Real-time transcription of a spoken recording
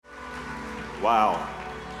Wow.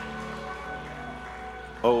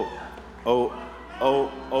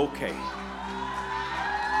 Okay.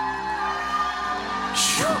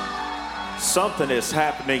 Something is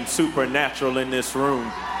happening supernatural in this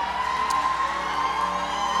room.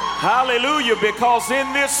 Hallelujah, because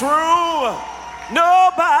in this room,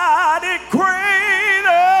 nobody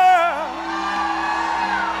greater,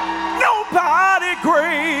 nobody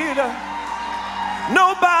greater,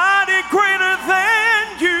 nobody greater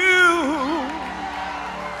than you.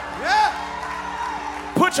 Yeah.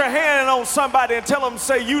 Put your hand on somebody and tell them,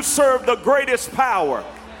 say, you serve the greatest power.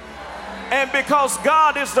 And because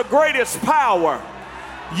God is the greatest power,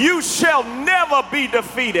 you shall never be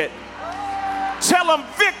defeated. Tell them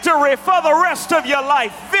victory for the rest of your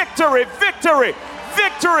life. Victory, victory,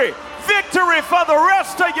 victory, victory for the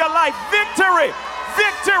rest of your life. Victory,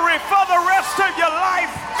 victory for the rest of your life.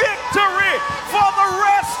 Victory for the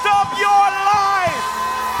rest of your life.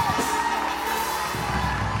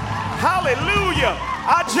 Hallelujah.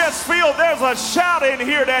 I just feel there's a shout in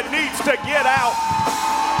here that needs to get out.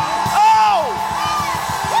 Oh!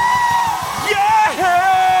 Yeah!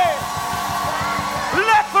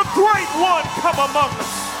 Let the great one come among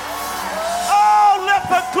us. Oh, let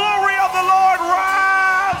the glory of the Lord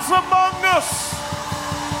rise among us.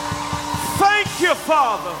 Thank you,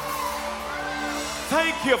 Father.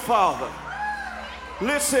 Thank you, Father.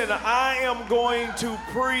 Listen, I am going to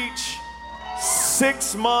preach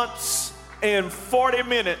 6 months and 40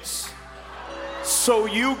 minutes. So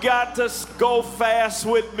you got to go fast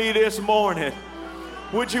with me this morning.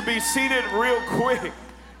 Would you be seated real quick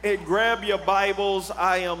and grab your Bibles?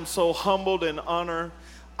 I am so humbled and honored.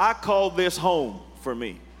 I call this home for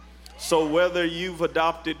me. So whether you've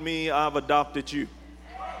adopted me, I've adopted you.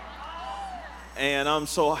 And I'm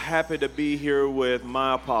so happy to be here with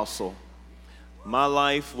my apostle. My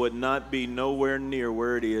life would not be nowhere near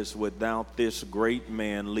where it is without this great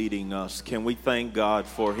man leading us. Can we thank God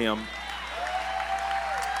for him?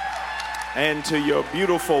 And to your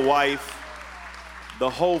beautiful wife, the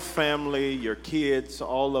whole family, your kids,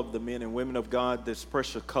 all of the men and women of God, this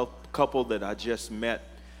precious couple that I just met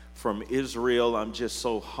from Israel. I'm just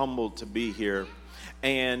so humbled to be here.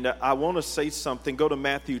 And I want to say something. Go to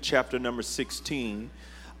Matthew chapter number 16.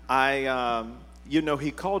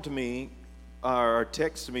 He called to me or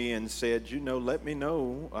texted me and said, let me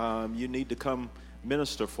know you need to come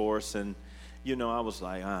minister for us. And, I was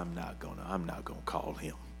like, I'm not gonna call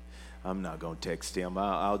him. I'm not going to text him.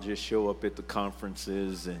 I'll just show up at the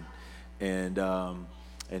conferences. And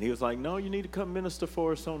he was like, no, you need to come minister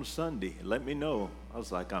for us on Sunday. Let me know. I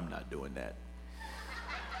was like, I'm not doing that.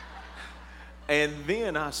 And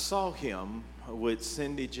then I saw him with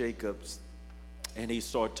Cindy Jacobs, and he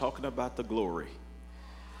started talking about the glory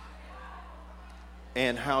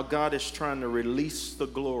and how God is trying to release the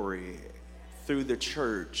glory through the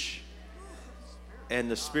church. And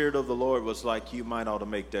the Spirit of the Lord was like, you might ought to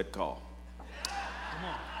make that call.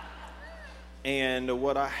 And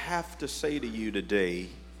what I have to say to you today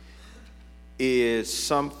is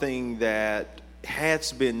something that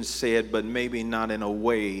has been said, but maybe not in a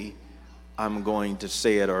way I'm going to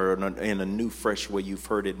say it, or in a new, fresh way you've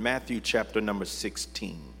heard it. Matthew chapter number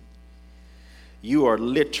 16. You are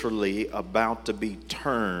literally about to be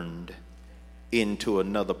turned into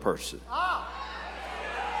another person.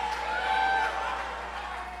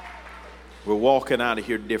 We're walking out of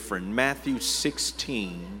here different. Matthew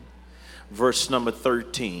 16, verse number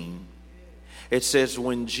 13. It says,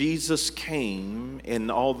 when Jesus came, and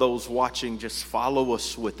all those watching, just follow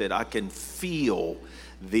us with it. I can feel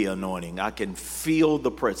the anointing. I can feel the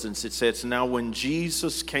presence. It says, now when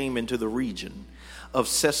Jesus came into the region of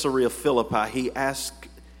Caesarea Philippi, he asked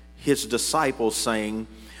his disciples, saying,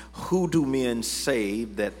 who do men say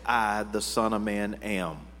that I, the Son of Man,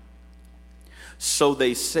 am? So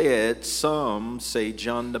they said, some say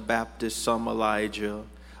John the Baptist, some Elijah,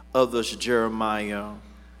 others Jeremiah,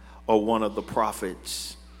 or one of the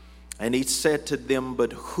prophets. And he said to them,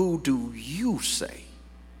 but who do you say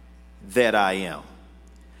that I am?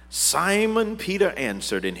 Simon Peter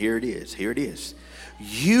answered, and here it is.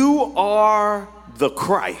 You are the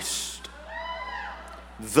Christ,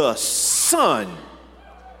 the Son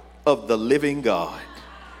of the living God.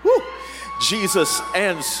 Woo. Jesus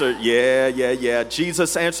answered,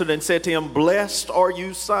 Jesus answered and said to him, blessed are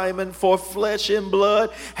you, Simon, for flesh and blood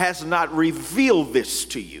has not revealed this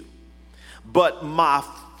to you, but my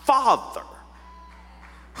Father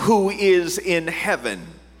who is in heaven.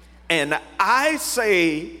 And I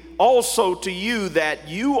say also to you that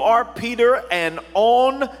you are Peter, and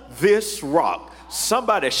on this rock,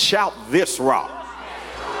 somebody shout, this rock.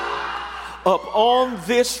 Upon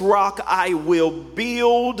this rock I will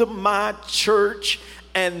build my church,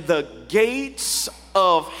 and the gates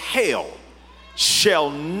of hell shall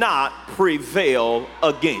not prevail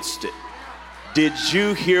against it. Did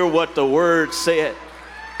you hear what the word said?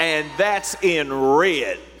 And that's in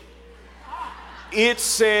red. It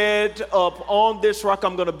said, upon this rock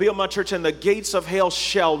I'm going to build my church, and the gates of hell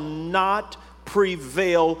shall not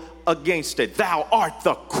prevail against it. Thou art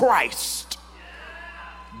the Christ,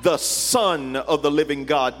 the Son of the living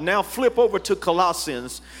God. Now flip over to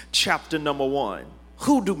Colossians chapter number 1.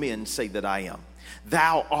 Who do men say that I am?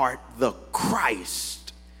 Thou art the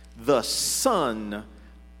Christ, the Son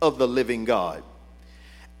of the living God.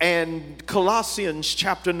 And Colossians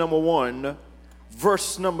chapter number 1,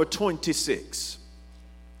 verse number 26.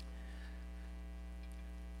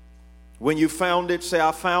 When you found it, say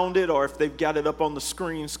I found it, or if they've got it up on the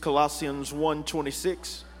screens, Colossians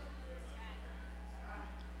 1:26.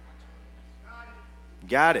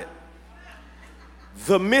 Got it.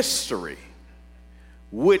 The mystery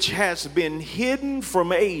which has been hidden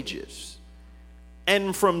from ages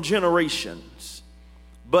and from generations,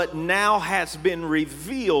 but now has been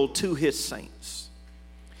revealed to his saints.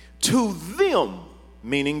 To them,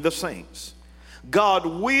 meaning the saints, God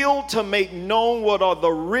willed to make known what are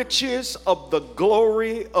the riches of the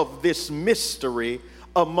glory of this mystery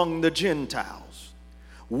among the Gentiles,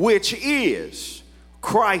 which is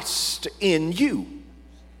Christ in you,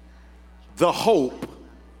 the hope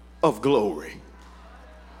of glory.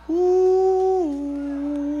 Ooh-wee.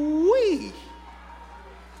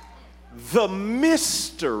 The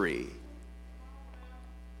mystery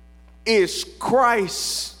is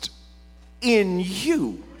Christ in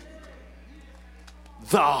you,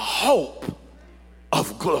 the hope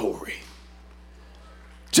of glory.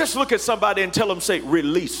 Just look at somebody and tell them, say,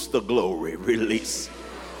 release the glory, release.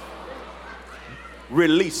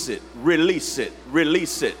 Release it, release it,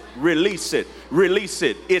 release it, release it, release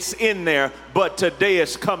it. It's in there, but today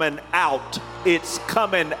it's coming out. It's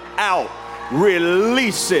coming out.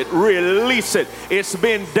 Release it, release it. It's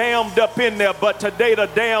been dammed up in there, but today the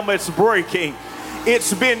dam is breaking.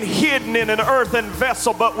 It's been hidden in an earthen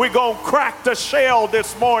vessel, but we're going to crack the shell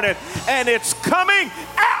this morning, and it's coming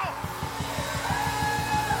out.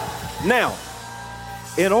 Now,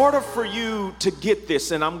 in order for you to get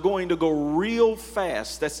this, and I'm going to go real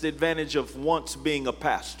fast, that's the advantage of once being a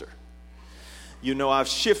pastor. You know, I've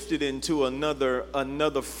shifted into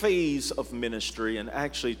another phase of ministry, and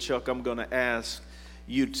actually, Chuck, I'm going to ask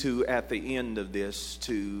you to, at the end of this,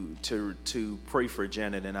 to pray for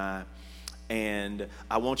Janet and I. And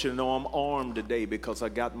I want you to know I'm armed today because I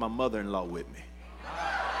got my mother-in-law with me.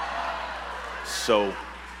 So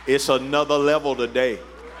it's another level today.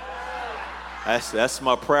 That's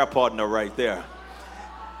my prayer partner right there.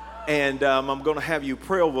 And I'm going to have you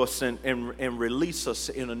pray over us and release us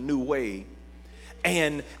in a new way.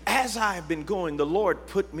 And as I've been going, the Lord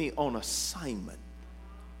put me on assignment.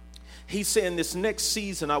 He's saying this next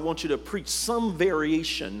season, I want you to preach some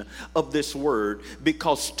variation of this word,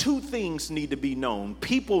 because two things need to be known.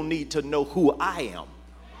 People need to know who I am,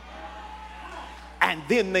 and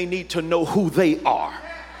then they need to know who they are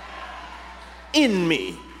in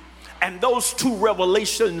me. And those two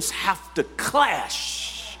revelations have to clash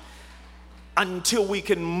until we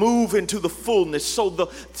can move into the fullness. So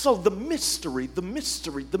the mystery,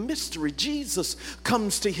 Jesus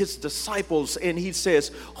comes to his disciples and he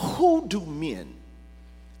says, who do men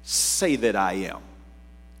say that I am?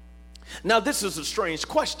 Now this is a strange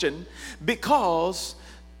question, because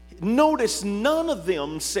notice none of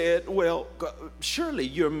them said, well, surely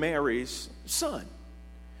you're Mary's son.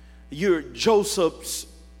 You're Joseph's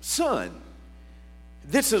son.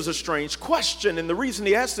 This is a strange question, and the reason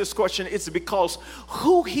he asked this question is because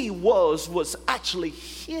who he was actually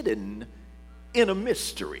hidden in a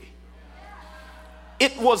mystery.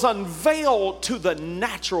 It was unveiled to the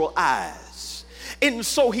natural eyes, and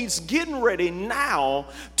so he's getting ready now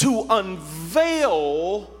to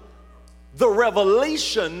unveil the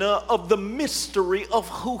revelation of the mystery of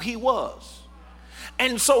who he was.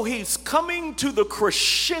 And so he's coming to the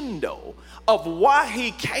crescendo of why he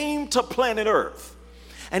came to planet Earth.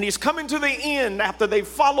 And he's coming to the end after they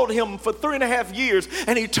followed him for 3.5 years.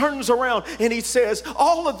 And he turns around and he says,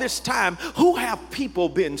 all of this time, who have people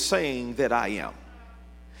been saying that I am?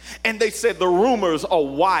 And they said, the rumors are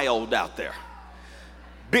wild out there,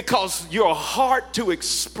 because you're hard to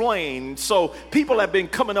explain. So people have been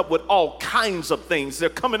coming up with all kinds of things. They're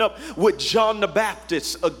coming up with John the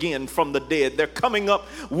Baptist again from the dead. They're coming up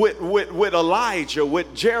with Elijah,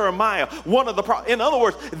 with Jeremiah. In other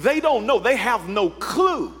words, they don't know. They have no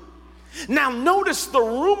clue. Now notice the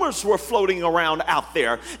rumors were floating around out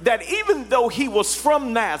there that even though he was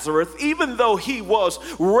from Nazareth, even though he was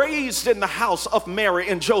raised in the house of Mary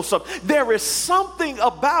and Joseph, there is something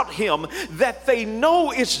about him that they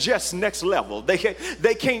know is just next level. They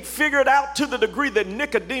can't figure it out, to the degree that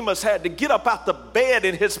Nicodemus had to get up out the bed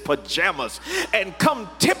in his pajamas and come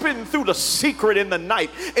tipping through the secret in the night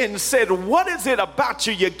and said, "What is it about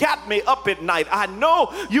you? You got me up at night. I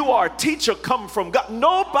know you are a teacher come from God."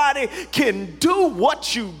 Nobody can do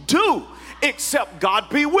what you do except God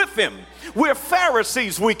be with him. We're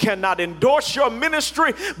Pharisees. We cannot endorse your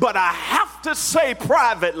ministry, but I have to say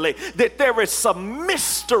privately that there is some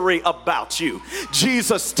mystery about you.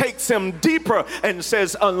 Jesus takes him deeper and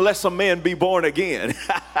says, unless a man be born again,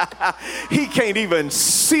 he can't even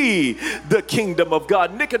see the kingdom of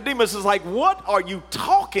God. Nicodemus is like, what are you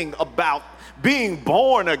talking about? Being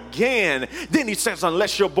born again. Then he says,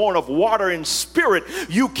 unless you're born of water and spirit,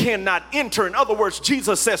 you cannot enter. In other words,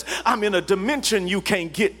 Jesus says, I'm in a dimension you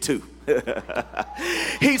can't get to.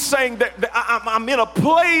 He's saying that I'm in a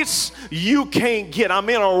place you can't get. I'm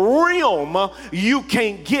in a realm you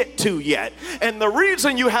can't get to yet. And the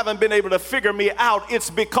reason you haven't been able to figure me out,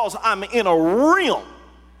 it's because I'm in a realm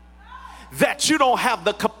that you don't have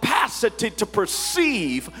the capacity to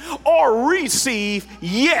perceive or receive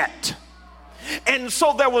yet. And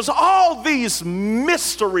so there was all these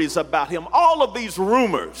mysteries about him, all of these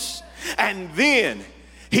rumors. And then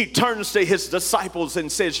he turns to his disciples and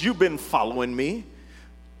says, you've been following me.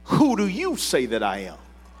 Who do you say that I am?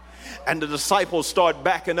 And the disciples start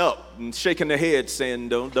backing up and shaking their heads saying,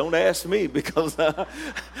 don't ask me, because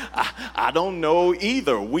I don't know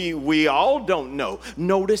either. We all don't know.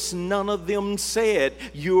 Notice none of them said,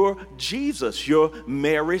 you're Jesus, you're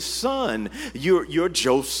Mary's son, you're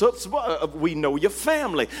Joseph's, we know your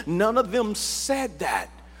family. None of them said that.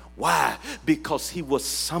 Why? Because he was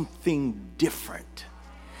something different.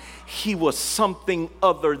 He was something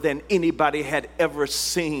other than anybody had ever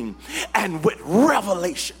seen. And with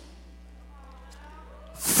revelation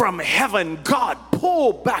from heaven, God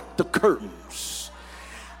pulled back the curtains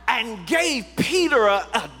and gave Peter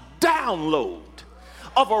a download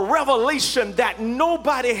of a revelation that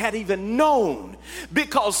nobody had even known,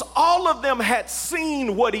 because all of them had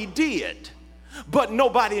seen what he did, but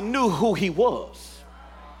nobody knew who he was.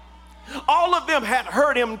 All of them had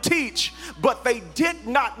heard him teach, but they did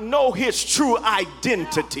not know his true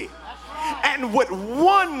identity. And with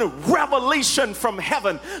one revelation from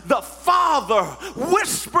heaven, the Father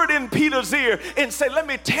whispered in Peter's ear and said, let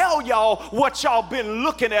me tell y'all what y'all been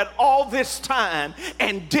looking at all this time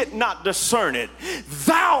and did not discern it.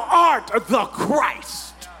 Thou art the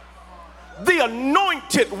Christ, the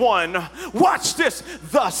anointed one. Watch this,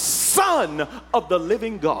 the Son of the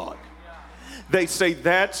living God. They say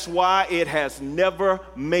that's why it has never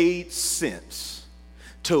made sense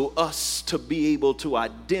to us to be able to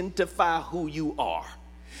identify who you are.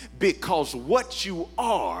 Because what you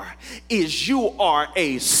are is you are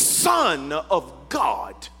a son of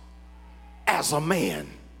God as a man.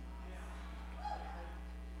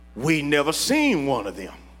 We never seen one of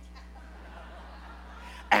them.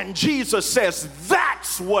 And Jesus says,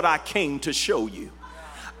 that's what I came to show you.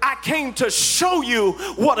 I came to show you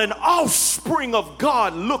what an offspring of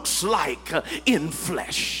God looks like in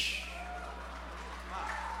flesh.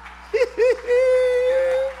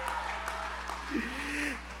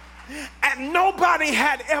 And nobody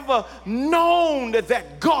had ever known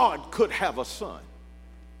that God could have a son.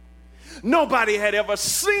 Nobody had ever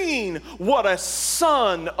seen what a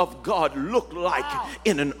son of God looked like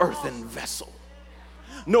in an earthen vessel.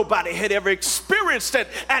 Nobody had ever experienced it.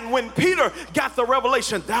 And when Peter got the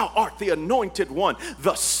revelation, thou art the anointed one,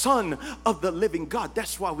 the Son of the living God.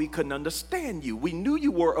 That's why we couldn't understand you. We knew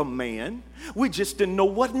you were a man. We just didn't know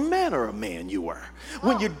what manner of man you were.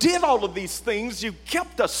 When you did all of these things, you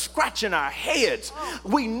kept us scratching our heads.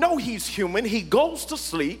 We know he's human. He goes to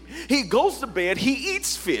sleep. He goes to bed. He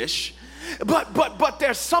eats fish. But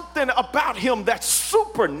there's something about him that's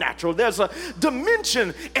supernatural. There's a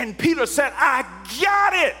dimension. And Peter said, I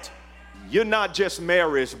got it. You're not just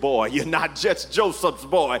Mary's boy. You're not just Joseph's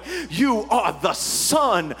boy. You are the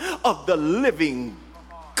Son of the living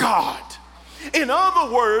God. In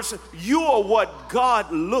other words, you are what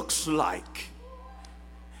God looks like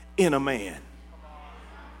in a man.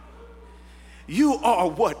 You are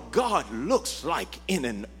what God looks like in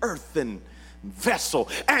an earthen vessel.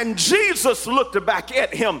 And Jesus looked back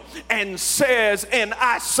at him and says, and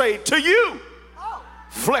I say to you,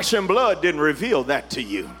 flesh and blood didn't reveal that to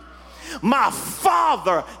you. My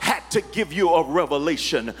Father had to give you a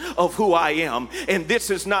revelation of who I am. And this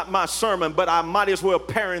is not my sermon, but I might as well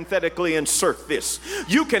parenthetically insert this.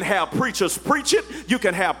 You can have preachers preach it. You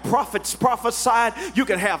can have prophets prophesy it. You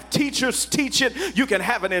can have teachers teach it. You can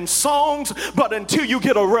have it in songs. But until you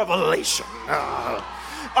get a revelation,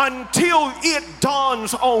 until it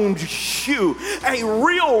dawns on you, a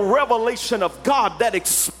real revelation of God that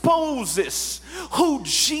exposes who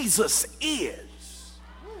Jesus is,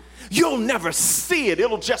 you'll never see it.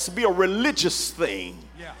 It'll just be a religious thing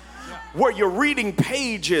where you're reading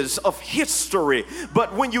pages of history.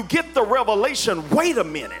 But when you get the revelation, wait a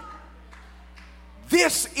minute,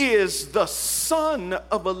 this is the Son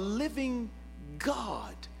of a living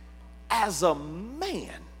God as a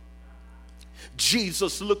man.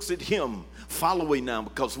 Jesus looks at him, following now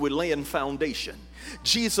because we're laying foundation.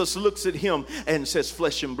 Jesus looks at him and says,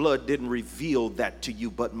 flesh and blood didn't reveal that to you,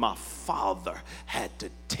 but my Father had to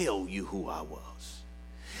tell you who I was.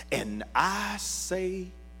 And I say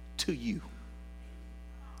to you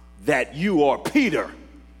that you are Peter,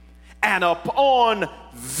 and upon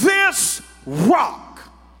this rock,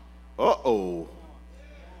 I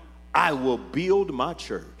will build my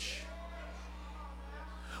church.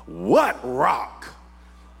 What rock?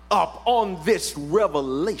 Up on this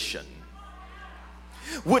revelation,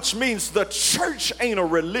 which means the church ain't a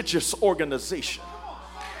religious organization.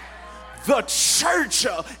 The church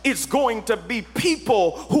is going to be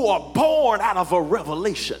people who are born out of a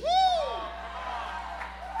revelation.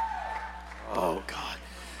 Oh God.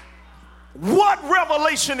 What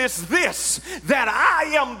revelation is this? That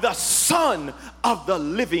I am the Son of the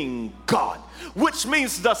living God. Which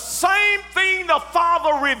means the same thing the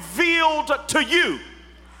Father revealed to you,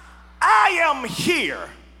 I am here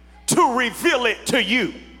to reveal it to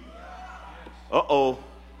you.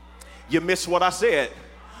 You missed what I said.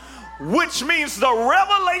 Which means the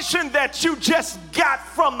revelation that you just got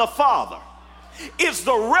from the Father is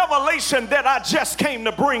the revelation that I just came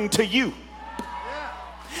to bring to you.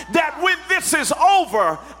 That when this is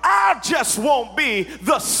over, I just won't be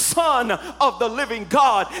the Son of the living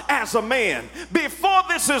God as a man. Before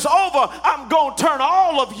this is over, I'm going to turn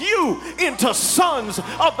all of you into sons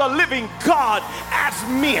of the living God as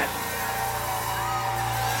men.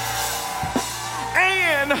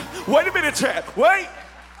 And, wait a minute, Chad, wait.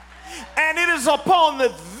 And it is upon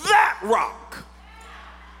that rock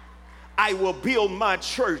I will build my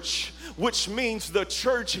church. Which means the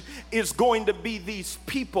church is going to be these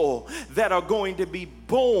people that are going to be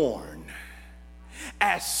born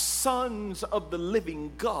as sons of the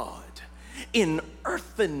living God in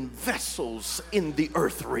earthen vessels in the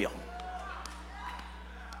earth realm.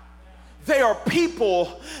 They are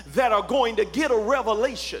people that are going to get a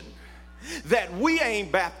revelation that we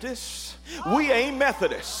ain't Baptists, we ain't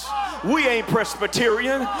Methodist, we ain't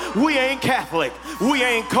Presbyterian, we ain't Catholic, we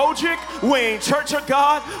ain't Kojic, we ain't Church of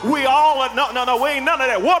God, we all are, no, we ain't none of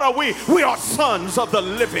that. What are we? We are sons of the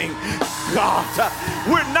living God.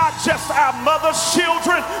 We're not just our mother's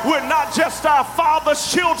children, we're not just our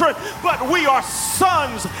father's children, but we are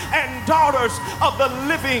sons and daughters of the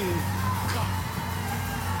living God.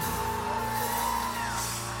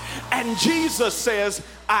 And Jesus says,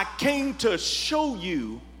 I came to show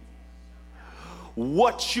you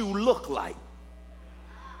what you look like.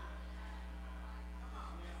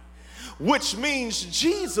 Which means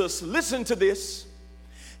Jesus, listen to this,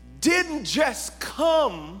 didn't just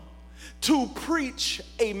come to preach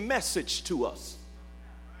a message to us.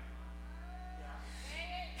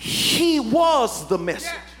 He was the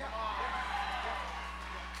message.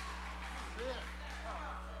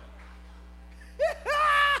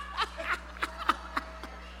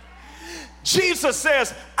 Jesus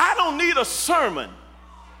says, I don't need a sermon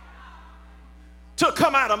to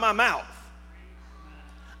come out of my mouth.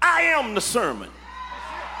 I am the sermon.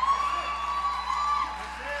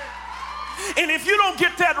 And if you don't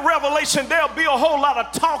get that revelation, there'll be a whole lot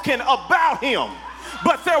of talking about him,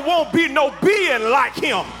 but there won't be no being like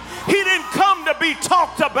him. He didn't come to be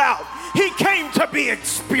talked about. He came to be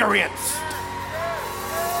experienced.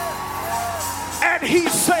 And he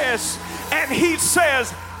says,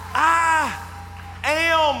 I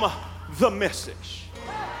am the message.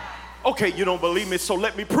 Okay, you don't believe me, so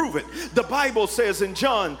let me prove it. The Bible says in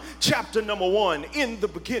John chapter number 1, in the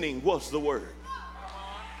beginning was the Word.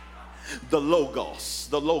 The Logos.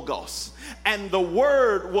 And the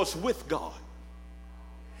Word was with God.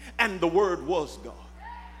 And the Word was God.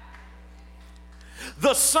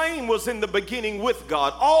 The same was in the beginning with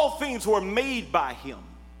God. All things were made by him.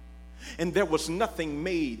 And there was nothing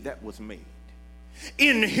made that was made.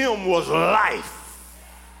 In him was life.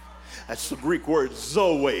 That's the Greek word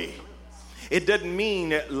Zoe. It doesn't mean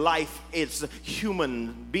that life is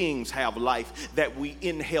human beings have life, that we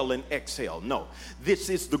inhale and exhale. No, this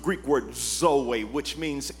is the Greek word zoe, which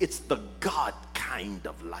means it's the God kind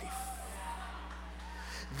of life.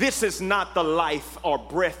 This is not the life or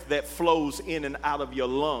breath that flows in and out of your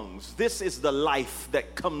lungs. This is the life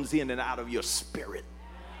that comes in and out of your spirit.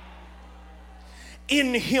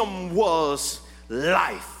 In him was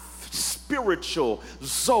life, spiritual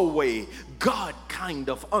zoe, God kind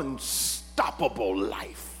of unstoppable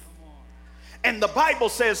life. And the Bible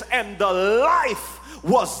says, and the life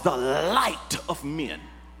was the light of men.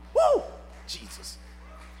 Woo! Jesus.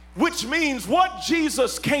 Which means what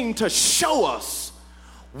Jesus came to show us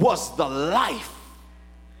was the life.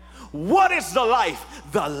 What is the life?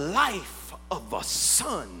 The life of a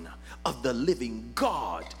son of the living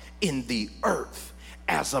God in the earth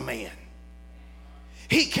as a man.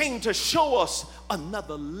 He came to show us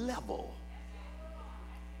another level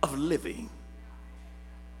of living.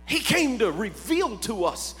 He came to reveal to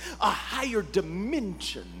us a higher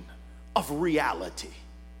dimension of reality.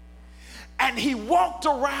 And he walked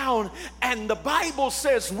around, and the Bible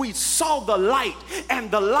says we saw the light, and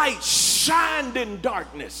the light shined in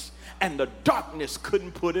darkness, and the darkness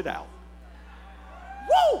couldn't put it out.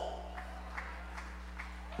 Woo!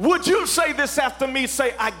 Would you say this after me?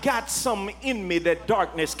 Say, I got some in me that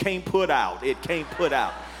darkness can't put out. It can't put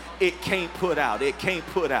out. It can't put out. It can't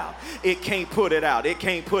put out. It can't put it out. It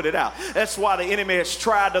can't put it out. That's why the enemy has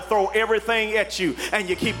tried to throw everything at you, and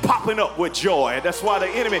you keep popping up with joy. That's why the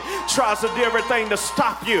enemy tries to do everything to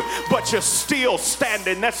stop you, but you're still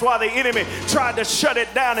standing. That's why the enemy tried to shut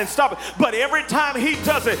it down and stop it. But every time he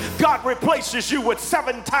does it, God replaces you with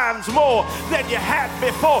 7 times more than you had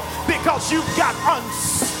before, because you've got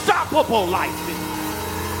unstoppable life in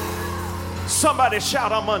you. Somebody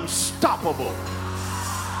shout, I'm unstoppable.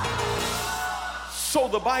 So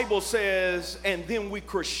the Bible says, and then we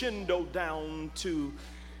crescendo down to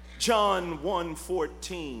John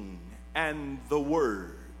 1:14, and the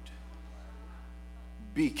Word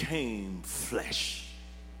became flesh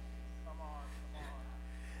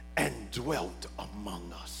and dwelt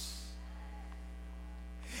among us.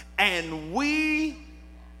 And we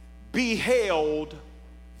beheld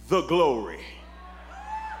the glory.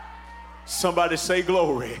 Somebody say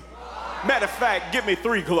glory. Matter of fact, give me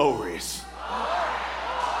 3 glories.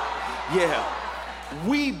 Yeah,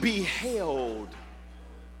 we beheld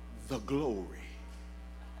the glory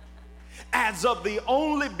as of the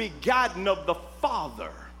only begotten of the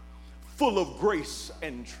Father, full of grace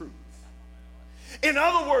and truth. In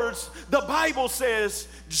other words, the Bible says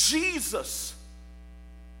Jesus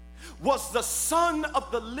was the Son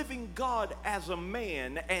of the living God as a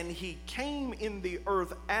man, and he came in the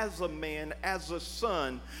earth as a man, as a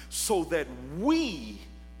son, so that we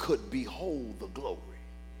could behold the glory.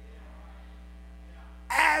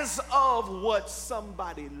 As of what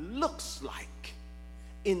somebody looks like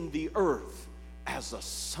in the earth as a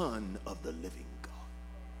son of the living God.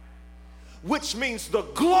 Which means the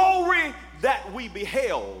glory that we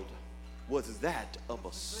beheld was that of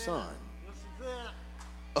a son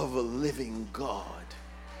of a living God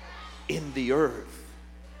in the earth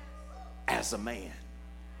as a man.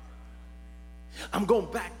 I'm going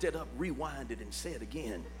to back that up, rewind it, and say it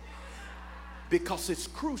again. Because it's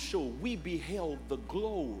crucial, we beheld the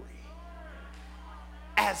glory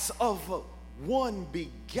as of one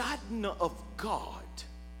begotten of God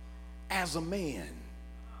as a man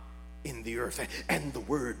in the earth. And the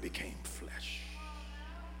Word became flesh.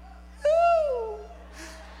 Ooh.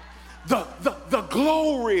 The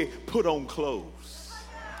glory put on clothes.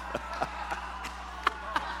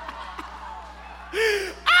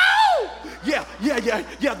 Yeah.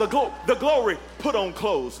 The glory put on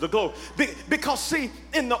clothes. The glory, because see,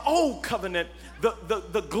 in the old covenant,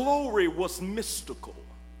 the glory was mystical.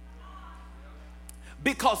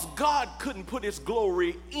 Because God couldn't put his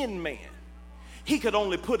glory in man. He could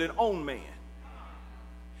only put it on man.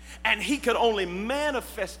 And he could only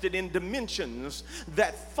manifest it in dimensions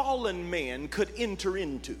that fallen man could enter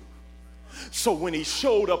into. So when he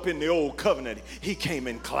showed up in the old covenant, he came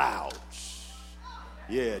in clouds.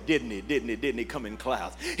 Yeah, didn't he come in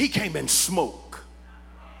clouds? He came in smoke.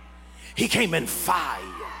 He came in fire.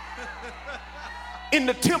 In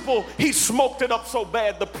the temple, he smoked it up so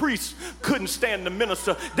bad the priests couldn't stand the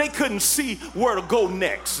minister. They couldn't see where to go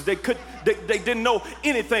next. They didn't know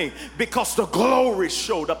anything because the glory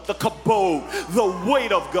showed up, the kabod, the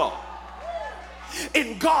weight of God.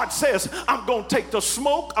 And God says, I'm going to take the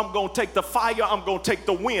smoke, I'm going to take the fire, I'm going to take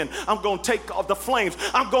the wind, I'm going to take the flames,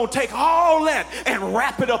 I'm going to take all that and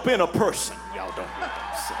wrap it up in a person. Y'all don't hear what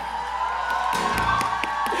I'm saying.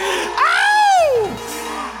 Oh!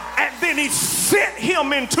 And then then he sent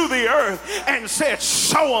him into the earth and said,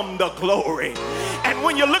 show him the glory. And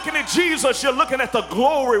when you're looking at Jesus, you're looking at the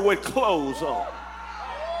glory with clothes on.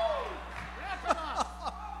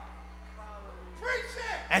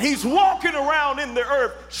 And he's walking around in the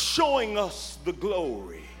earth showing us the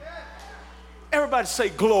glory. Everybody say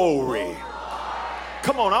glory.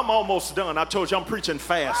 Come on, I'm almost done. I told you I'm preaching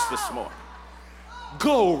fast this morning.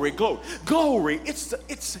 Glory, glory, glory. It's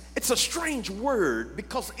a strange word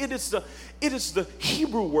because it is the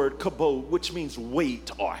Hebrew word kabod, which means weight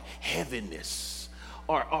or heaviness,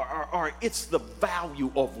 or it's the value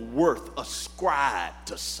of worth ascribed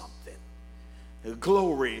to something.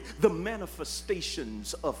 Glory, the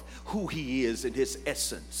manifestations of who he is in his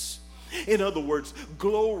essence. In other words,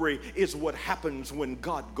 glory is what happens when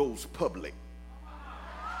God goes public.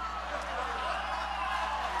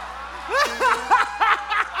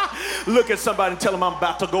 Look at somebody and tell them, I'm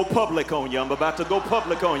about to go public on you. I'm about to go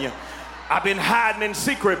public on you. I've been hiding in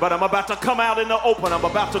secret, but I'm about to come out in the open. I'm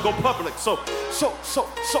about to go public. So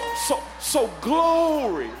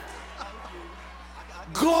glory.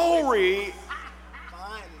 Glory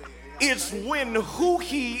is when who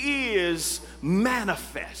he is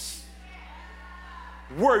manifests,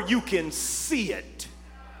 where you can see it.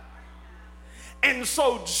 And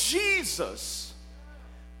so Jesus,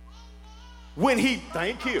 when he,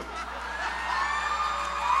 thank you,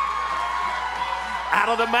 out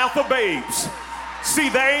of the mouth of babes. See,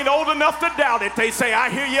 they ain't old enough to doubt it. They say, I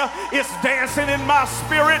hear you, it's dancing in my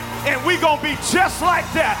spirit, and we gonna be just like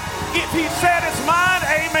that. If he said it's mine,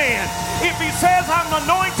 amen. If he says I'm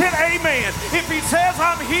anointed, amen. If he says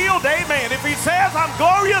I'm healed, amen. If he says I'm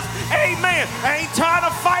glorious, amen. I ain't tired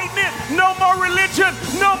of fighting it. No more religion,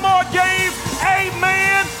 no more games,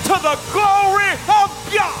 amen, to the glory of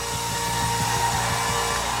God.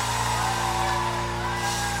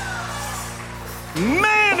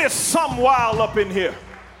 Man, is some wild up in here.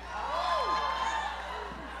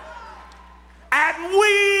 And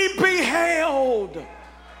we beheld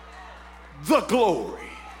the glory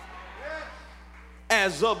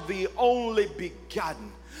as of the only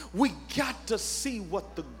begotten. We got to see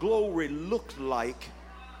what the glory looked like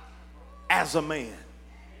as a man.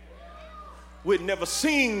 We'd never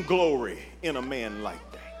seen glory in a man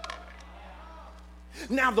like that.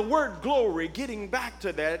 Now the word glory, getting back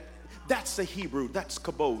to that, that's the Hebrew, that's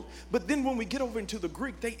kabod. But then when we get over into the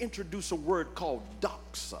Greek, they introduce a word called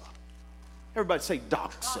doxa. Everybody say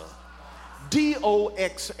doxa.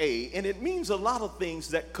 D-O-X-A, and it means a lot of things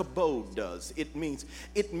that kabod does. It means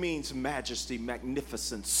majesty,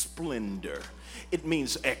 magnificence, splendor. It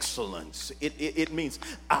means excellence. It means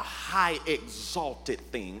a high exalted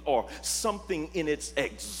thing or something in its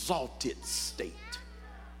exalted state.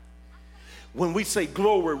 When we say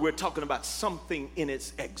glory, we're talking about something in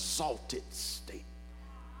its exalted state.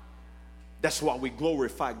 That's why we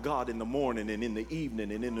glorify God in the morning and in the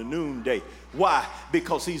evening and in the noonday. Why?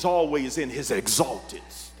 Because he's always in his exalted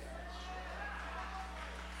state.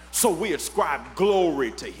 So we ascribe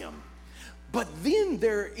glory to him. But then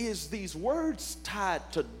there is these words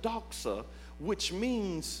tied to doxa, which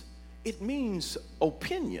means, it means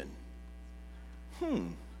opinion.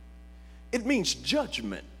 It means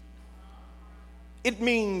judgment. It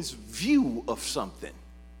means view of something.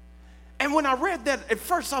 And when I read that, at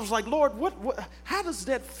first I was like, Lord, how does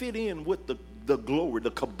that fit in with the glory,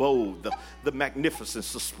 the kabod, the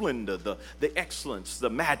magnificence, the splendor, the excellence,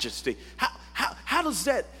 the majesty? How does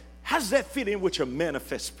that fit in with your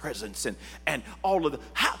manifest presence and all of the,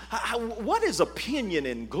 what is opinion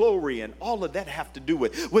and glory and all of that have to do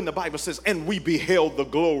with when the Bible says, and we beheld the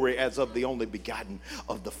glory as of the only begotten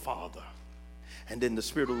of the Father? And then the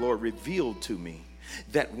Spirit of the Lord revealed to me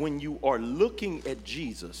that when you are looking at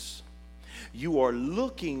Jesus, you are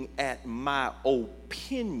looking at my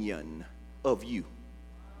opinion of you.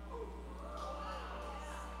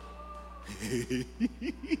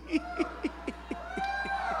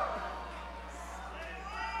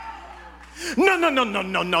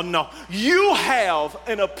 No. You have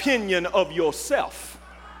an opinion of yourself.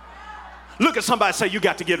 Look at somebody and say, you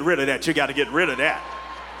got to get rid of that. You got to get rid of that.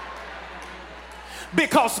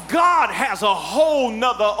 Because God has a whole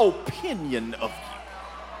nother opinion of you.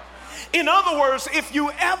 In other words, if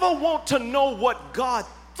you ever want to know what God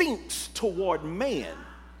thinks toward man,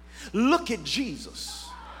 look at Jesus.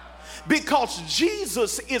 Because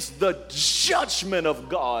Jesus is the judgment of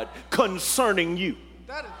God concerning you.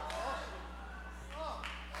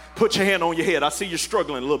 Put your hand on your head. I see you're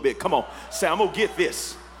struggling a little bit. Come on. Say, I'm going to get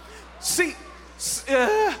this. See,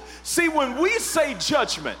 when we say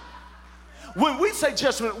judgment,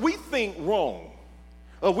 we think wrong,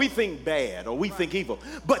 or we think bad, or we think evil.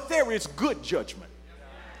 But there is good judgment.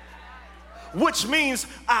 which means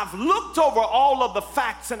I've looked over all of the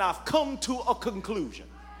facts and I've come to a conclusion.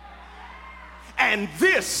 And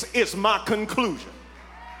this is my conclusion.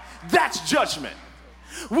 That's judgment.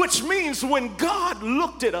 Which means when God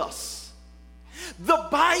looked at us, the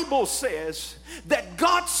Bible says that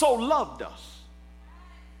God so loved us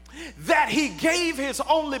that he gave his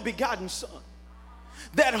only begotten son,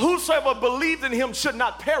 that whosoever believed in him should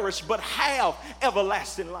not perish but have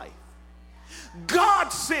everlasting life. God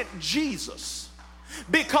sent Jesus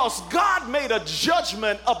because God made a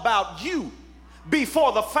judgment about you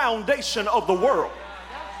before the foundation of the world.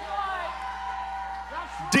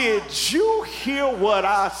 Did you hear what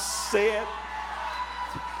I said?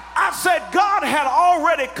 I said God had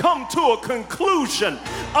already come to a conclusion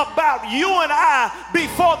about you and I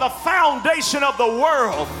before the foundation of the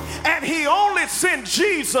world. And he only sent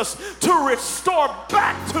Jesus to restore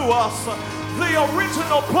back to us the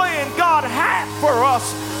original plan God had for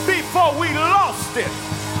us before we lost it.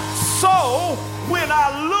 So when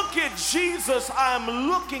I look at Jesus, I'm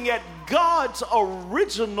looking at God's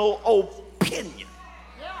original opinion.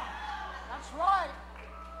 Yeah, that's right.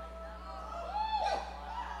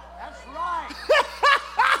 That's right.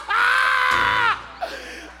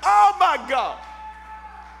 Oh my God.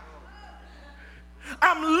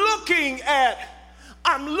 I'm looking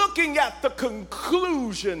at the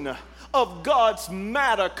conclusion of God's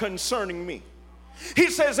matter concerning me. He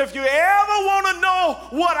says, if you ever want to know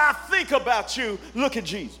what I think about you, look at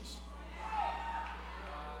Jesus.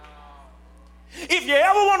 If you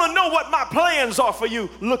ever want to know what my plans are for you,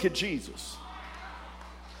 look at Jesus.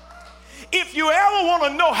 If you ever want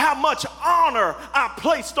to know how much honor I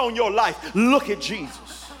placed on your life, look at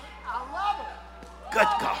Jesus. I love it. Good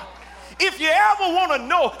God. If you ever want to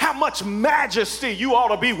know how much majesty you ought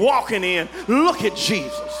to be walking in, look at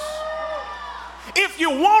Jesus. If you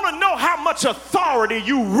want to know how much authority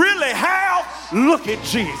you really have, look at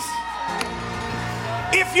Jesus.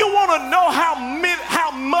 If you want to know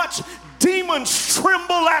how much demons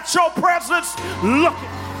tremble at your presence,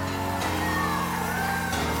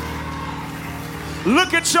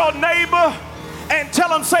 look at your neighbor and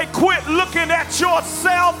tell him, say, quit looking at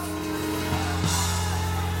yourself.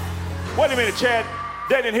 Wait a minute, Chad.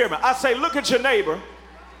 They didn't hear me. I say, look at your neighbor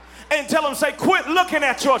and tell him, say, quit looking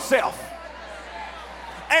at yourself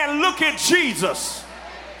and look at Jesus,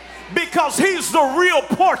 because he's the real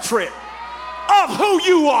portrait of who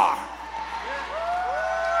you are.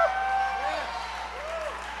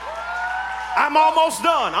 I'm almost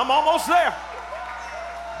done. I'm almost there.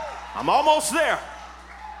 I'm almost there.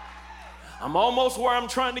 I'm almost where I'm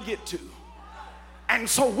trying to get to. And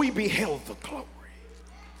so we beheld the glory.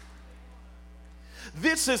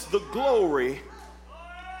 This is the glory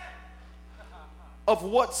of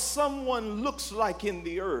what someone looks like in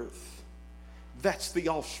the earth. That's the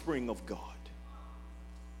offspring of God.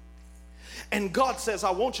 And God says,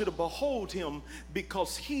 I want you to behold him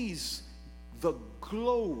because he's the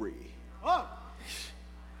glory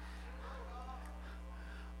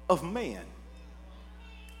of man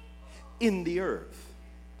in the earth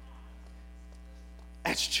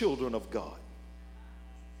as children of God.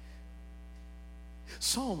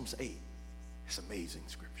 Psalms 8 is amazing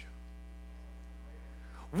scripture.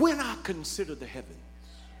 When I consider the heavens,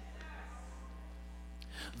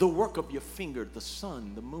 the work of your finger, the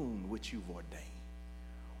sun, the moon, which you've ordained,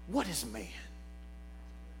 what is man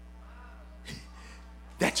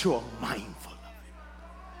that you are mindful of him?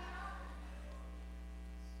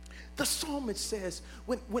 The psalmist says,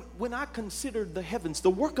 when I consider the heavens, the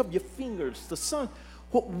work of your fingers, the sun,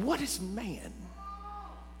 what is man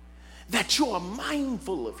that you are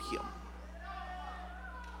mindful of him?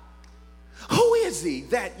 Who is he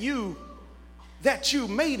that you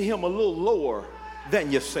made him a little lower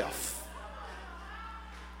than yourself?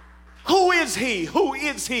 Who is he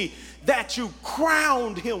that you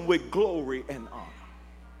crowned him with glory and honor?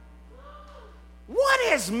 What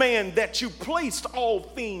is man that you placed all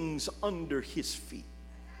things under his feet?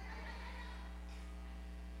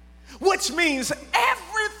 Which means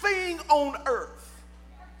everything on earth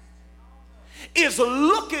is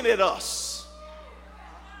looking at us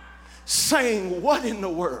saying, what in the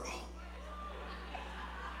world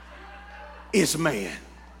is man?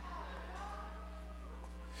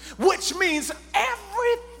 Which means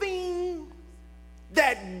everything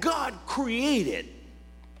that God created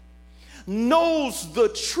knows the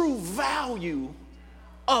true value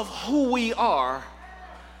of who we are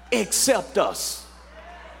except us.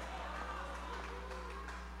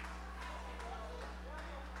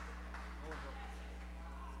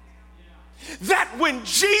 That when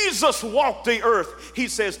Jesus walked the earth, he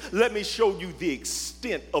says, let me show you the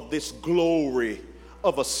extent of this glory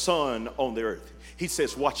of a son on the earth. He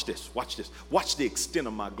says, watch this, watch this. Watch the extent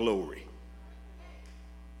of my glory.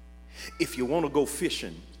 If you want to go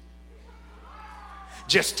fishing,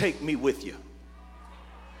 just take me with you.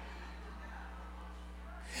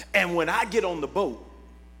 And when I get on the boat,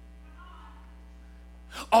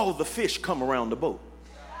 all the fish come around the boat.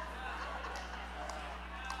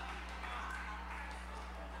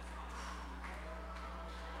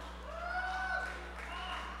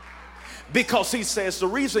 Because he says the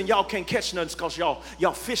reason y'all can't catch nothing is because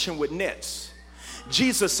y'all fishing with nets.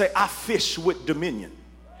 Jesus said, I fish with dominion.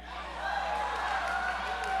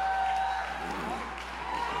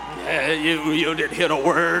 Yeah, you didn't hear the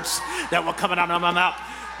words that were coming out of my mouth.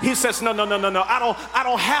 He says, no. I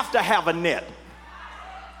don't have to have a net.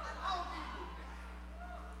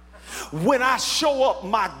 When I show up,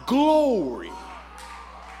 my glory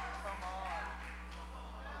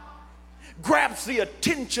grabs the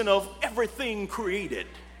attention of everything created.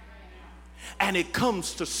 And it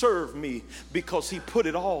comes to serve me because he put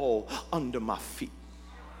it all under my feet.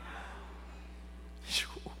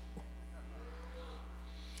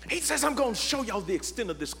 He says, I'm going to show y'all the extent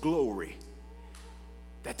of this glory.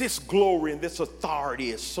 That this glory and this authority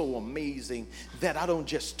is so amazing that I don't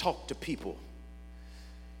just talk to people.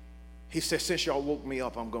 He says, since y'all woke me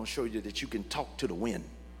up, I'm going to show you that you can talk to the wind.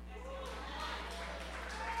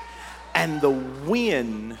 And the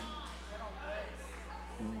wind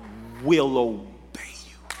will obey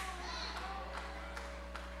you.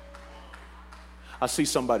 I see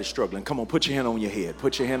somebody struggling. Come on, put your hand on your head.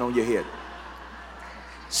 Put your hand on your head.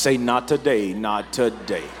 Say, not today, not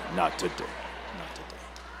today, not today, not today.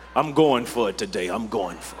 I'm going for it today. I'm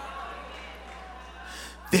going for it.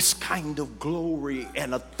 This kind of glory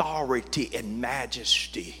and authority and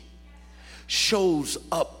majesty shows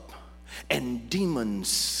up and demons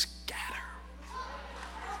scatter.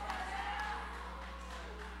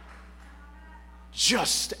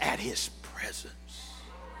 Just at his presence.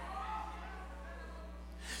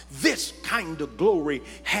 This kind of glory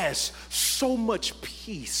has so much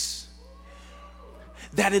peace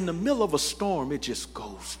that in the middle of a storm, it just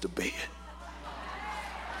goes to bed.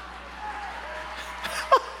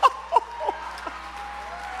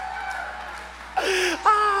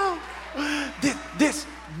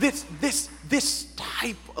 This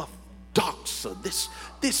type of doxa,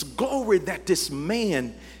 this glory that this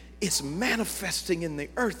man is manifesting in the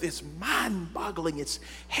earth is mind-boggling. It's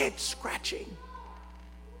head-scratching.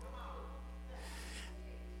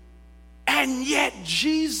 And yet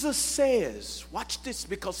Jesus says, watch this,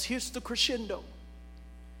 because here's the crescendo.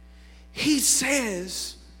 He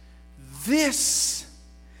says, this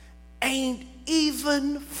ain't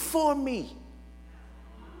even for me.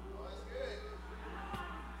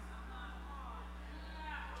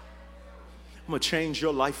 I'm going to change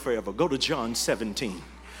your life forever. Go to John 17.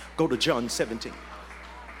 Go to John 17.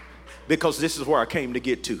 Because this is where I came to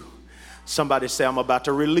get to. Somebody say, I'm about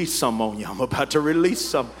to release some on you. I'm about to release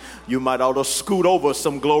some. You might ought to scoot over.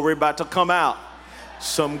 Some glory about to come out.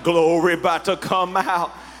 Some glory about to come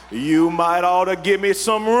out. You might ought to give me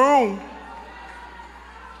some room.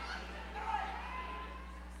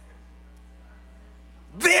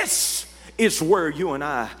 This is where you and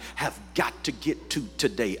I have got to get to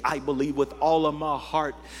today. I believe with all of my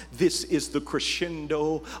heart, this is the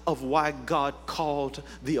crescendo of why God called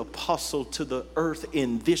the apostle to the earth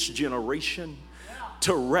in this generation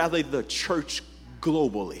to rally the church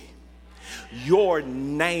globally. Your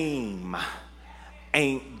name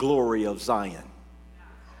ain't Glory of Zion.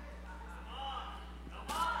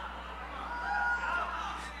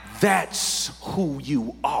 That's who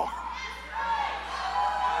you are.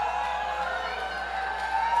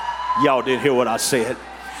 Y'all didn't hear what I said.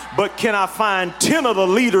 But can I find 10 of the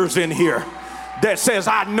leaders in here that says,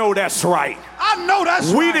 I know that's right. I know that's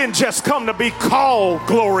right. We didn't just come to be called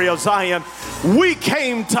Glory of Zion. We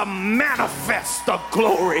came to manifest the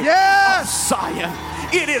glory of Zion.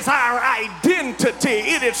 It is our identity.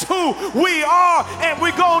 It is who we are. And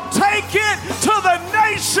we're going to take it to the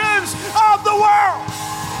nations of the world.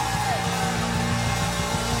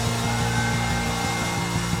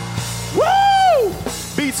 Woo!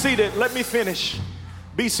 Be seated. Let me finish.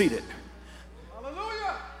 Be seated.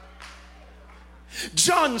 Hallelujah.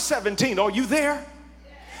 John 17. Are you there?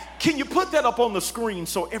 Can you put that up on the screen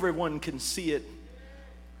so everyone can see it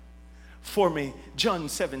for me? John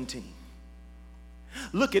 17.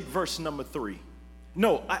 Look at verse number 3.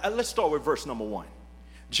 No, let's start with verse number 1.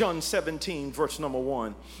 John 17, verse number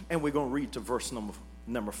 1. And we're going to read to verse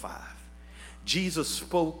number 5. Jesus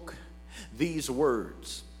spoke these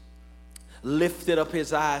words, lifted up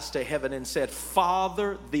his eyes to heaven and said,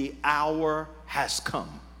 Father, the hour has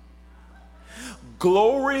come.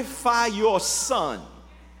 glorify your Son,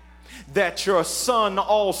 that your Son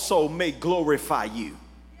also may glorify you.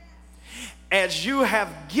 As you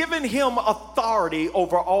have given him authority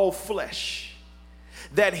over all flesh,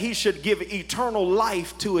 that he should give eternal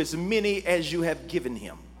life to as many as you have given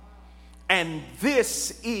him. And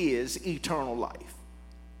this is eternal life,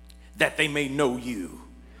 that they may know you,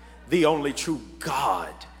 the only true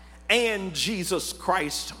God, and Jesus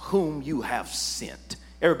Christ, whom you have sent.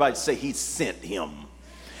 Everybody say he sent him,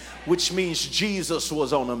 which means Jesus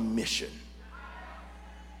was on a mission.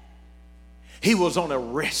 He was on a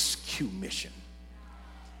rescue mission.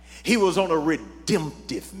 He was on a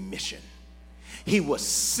redemptive mission. He was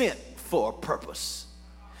sent for a purpose.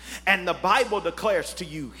 And the Bible declares to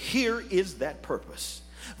you, here is that purpose.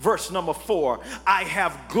 Verse number 4, I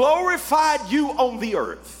have glorified you on the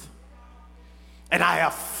earth, and I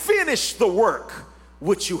have finished the work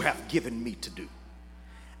which you have given me to do.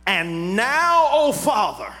 And now, O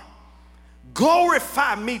Father,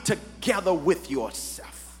 glorify me together with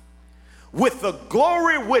yourself, with the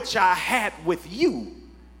glory which I had with you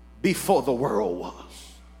before the world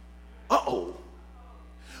was. Uh-oh.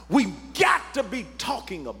 We've got to be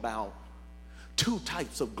talking about two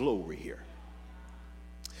types of glory here.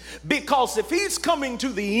 Because if he's coming to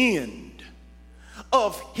the end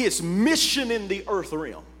of his mission in the earth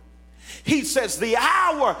realm, he says the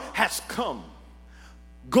hour has come.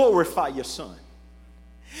 Glorify your Son.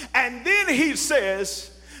 And then he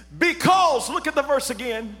says, because, look at the verse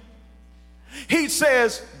again. He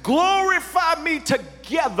says, glorify me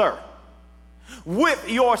together with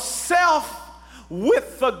yourself,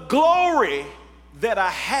 with the glory that I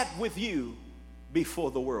had with you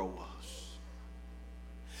before the world was.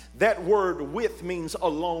 That word with means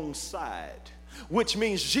alongside, which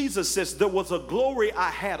means Jesus says there was a glory I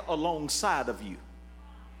had alongside of you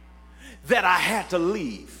that I had to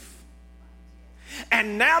leave.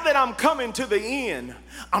 And now that I'm coming to the end,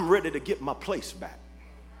 I'm ready to get my place back.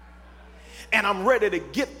 And I'm ready to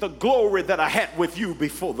get the glory that I had with you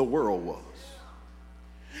before the world was.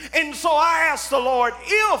 And so I asked the Lord,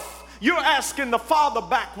 if you're asking the Father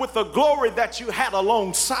back with the glory that you had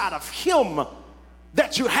alongside of him,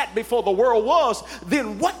 that you had before the world was,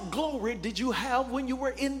 then what glory did you have when you were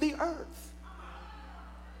in the earth?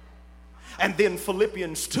 And then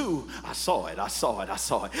Philippians 2, I saw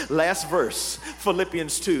it. Last verse,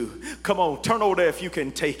 Philippians 2. Come on, turn over there if you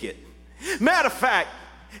can take it. Matter of fact,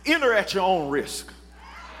 enter at your own risk.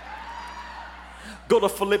 Go to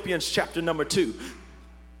Philippians chapter number 2.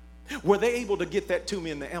 Were they able to get that to me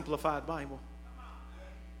in the Amplified Bible?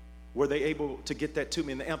 Were they able to get that to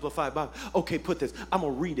me in the Amplified Bible? Okay, put this. I'm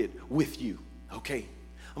going to read it with you, okay?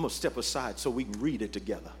 I'm going to step aside so we can read it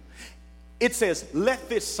together. It says, let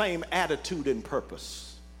this same attitude and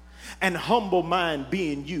purpose and humble mind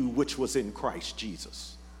be in you, which was in Christ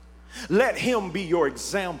Jesus. Let him be your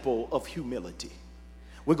example of humility.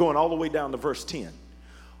 We're going all the way down to verse 10.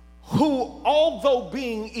 Who, although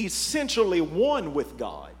being essentially one with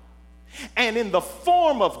God, and in the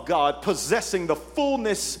form of God, possessing the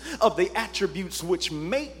fullness of the attributes which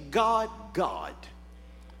make God God,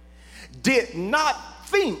 did not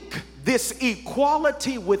think this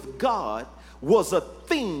equality with God was a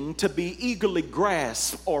thing to be eagerly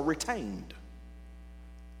grasped or retained.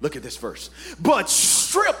 Look at this verse. But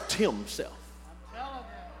stripped himself.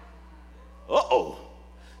 Uh-oh.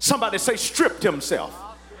 Somebody say stripped himself.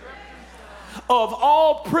 Of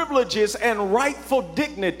all privileges and rightful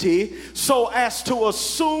dignity, so as to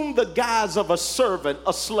assume the guise of a servant,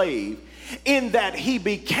 a slave, in that he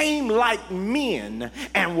became like men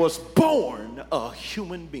and was born a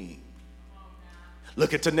human being.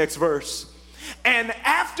 Look at the next verse. And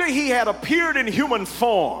after he had appeared in human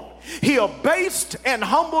form, he abased and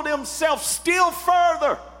humbled himself still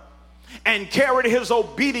further and carried his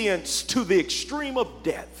obedience to the extreme of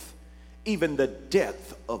death, even the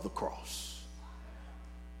death of the cross.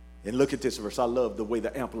 And look at this verse. I love the way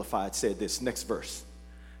the Amplified said this. Next verse.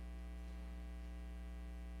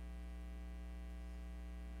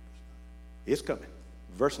 It's coming.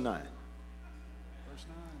 Verse 9. Verse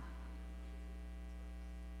 9.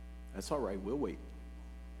 That's all right. We'll wait.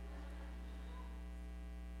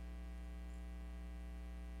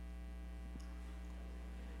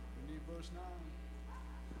 We need verse 9.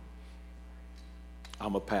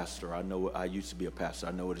 I'm a pastor. I know. I used to be a pastor.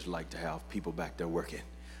 I know what it's like to have people back there working.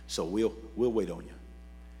 So we'll wait on you.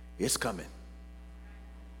 It's coming.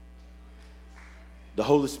 The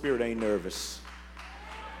Holy Spirit ain't nervous.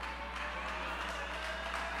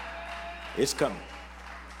 It's coming.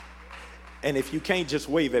 And if you can't, just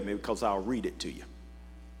wave at me because I'll read it to you.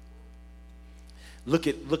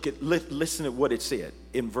 Listen to what it said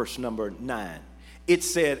in verse number 9. it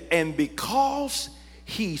said, and because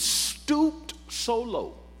he stooped so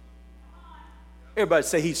low. Everybody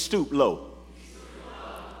say he stooped low.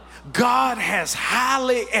 God has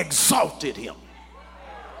highly exalted him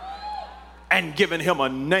and given him a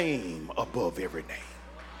name above every name.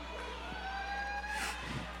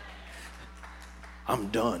 I'm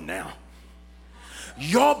done now.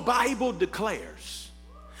 Your Bible declares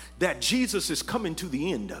that Jesus is coming to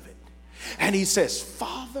the end of it. And he says,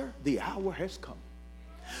 Father, the hour has come.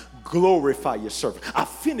 Glorify your servant. I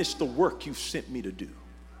finished the work you sent me to do.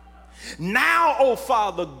 Now, oh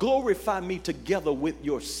Father, glorify me together with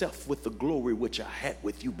yourself with the glory which I had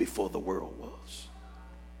with you before the world was.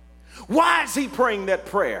 Why is he praying that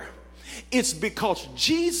prayer? It's because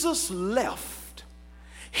Jesus left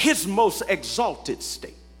his most exalted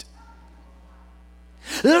state,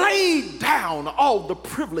 laid down all the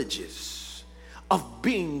privileges of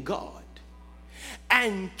being God,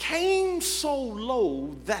 and came so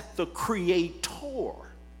low that the Creator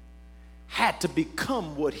had to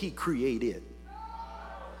become what he created,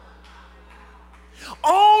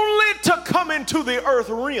 only to come into the earth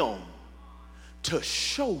realm to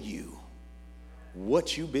show you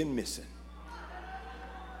what you've been missing.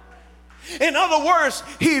 In other words,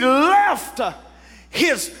 he left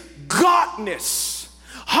his godness,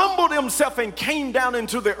 humbled himself, and came down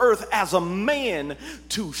into the earth as a man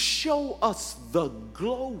to show us the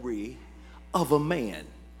glory of a man.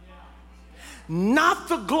 Not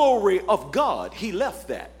the glory of God. He left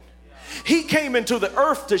that. He came into the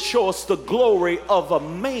earth to show us the glory of a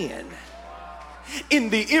man in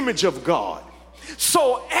the image of God.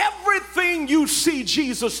 So everything you see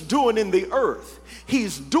Jesus doing in the earth,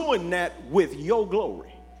 he's doing that with your glory.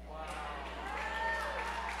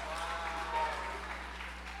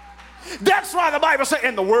 That's why the Bible says,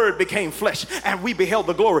 and the word became flesh, and we beheld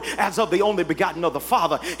the glory as of the only begotten of the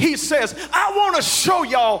Father. He says, I want to show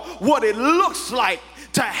y'all what it looks like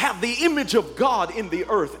to have the image of God in the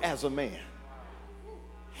earth as a man.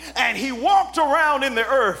 And he walked around in the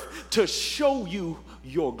earth to show you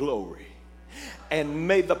your glory. And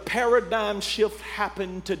may the paradigm shift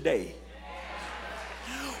happen today,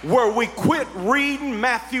 where we quit reading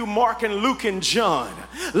Matthew, Mark, and Luke, and John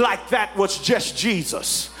like that was just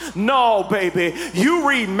Jesus. No, baby, you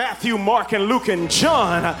read Matthew, Mark, and Luke, and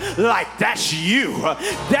John like that's you.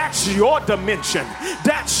 That's your dimension.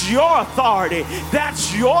 That's your authority.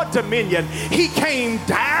 That's your dominion. He came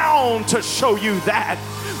down to show you that,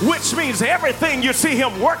 which means everything you see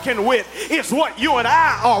him working with is what you and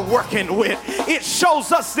I are working with. It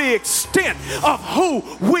shows us the extent of who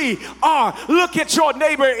we are. Look at your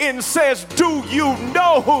neighbor and says, do you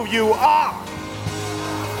know who you are?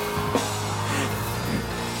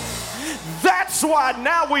 That's why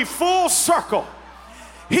now we full circle.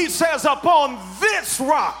 He says, upon this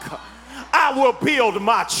rock I will build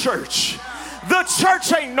my church. The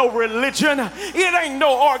church ain't no religion. It ain't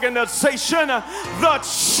no organization. The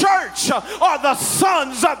church are the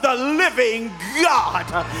sons of the living God.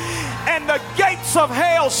 And the gates of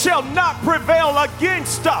hell shall not prevail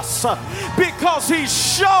against us, because he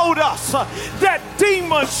showed us that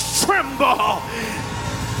demons tremble.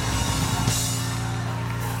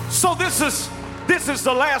 So this is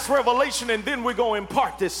the last revelation, and then we're going to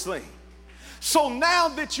impart this thing. So now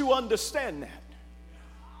that you understand that,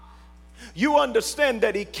 you understand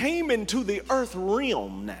that he came into the earth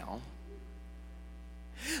realm now,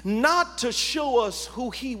 not to show us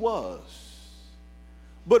who he was,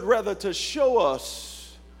 but rather to show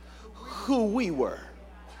us who we were.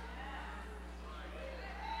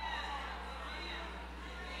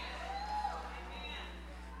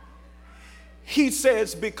 He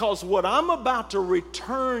says, because what I'm about to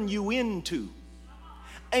return you into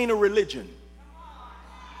ain't a religion.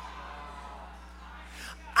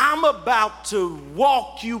 I'm about to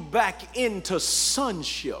walk you back into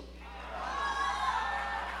sonship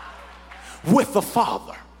with the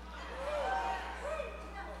Father.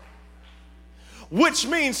 Which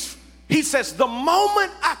means, he says, the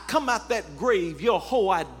moment I come out that grave, your whole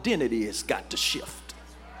identity has got to shift.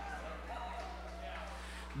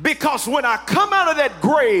 Because when I come out of that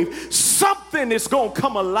grave, something is going to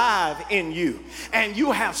come alive in you. And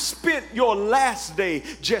you have spent your last day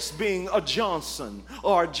just being a Johnson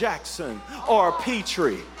or a Jackson or a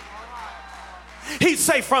Petrie. He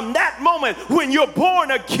say, from that moment when you're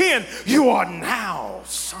born again, you are now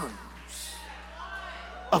sons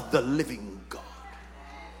of the living God.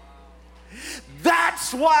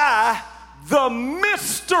 That's why the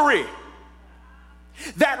mystery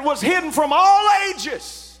that was hidden from all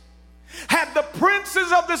ages, had the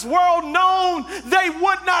princes of this world known, they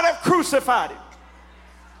would not have crucified him.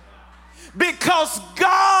 Because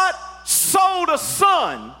God sold a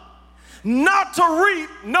son not to reap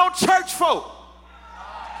no church folk.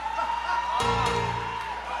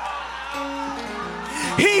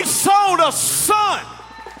 He sold a son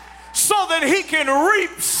so that he can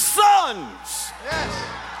reap sons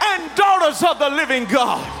and daughters of the living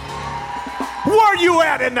God. Where you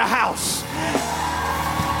at in the house?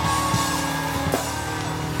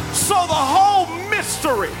 So the whole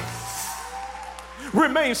mystery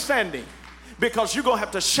remains standing, because you're going to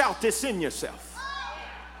have to shout this in yourself.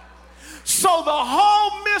 So the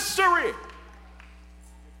whole mystery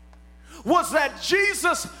was that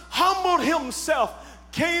Jesus humbled himself,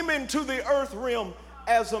 came into the earth realm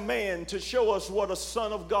as a man to show us what a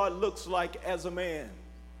son of God looks like as a man.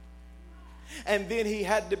 And then he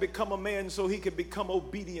had to become a man so he could become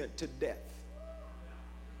obedient to death.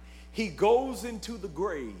 He goes into the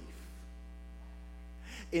grave,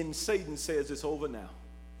 and Satan says, it's over now.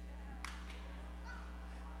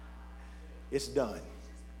 It's done.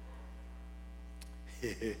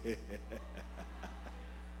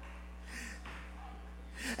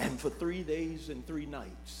 And for 3 days and 3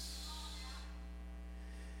 nights,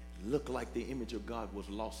 it looked like the image of God was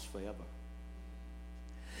lost forever.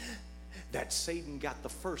 That Satan got the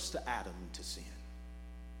first Adam to sin.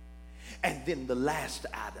 And then the last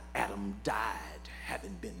Adam died,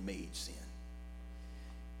 having been made sin.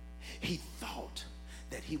 He thought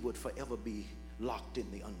that he would forever be locked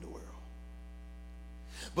in the underworld.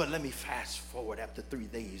 But let me fast forward. After 3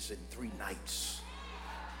 days and 3 nights,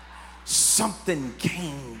 something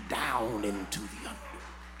came down into the underworld.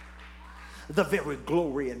 The very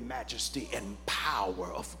glory and majesty and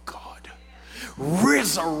power of God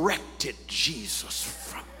resurrected Jesus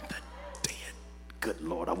from the dead. Good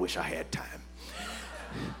Lord, I wish I had time.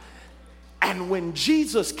 And when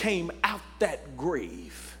Jesus came out that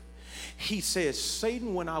grave, he says,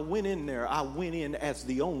 Satan, when I went in there, I went in as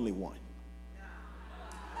the only one.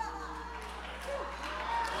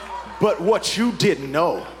 But what you didn't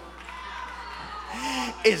know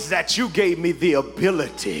is that you gave me the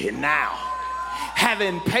ability now,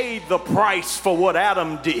 having paid the price for what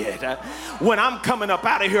Adam did. When I'm coming up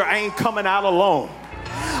out of here, I ain't coming out alone.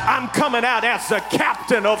 I'm coming out as the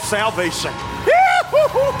captain of salvation.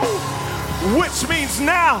 Which means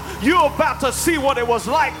now you're about to see what it was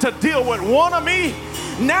like to deal with one of me.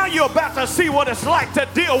 Now you're about to see what it's like to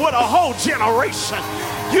deal with a whole generation.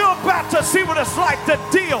 You're about to see what it's like to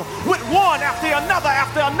deal with one after another,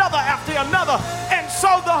 after another, after another. And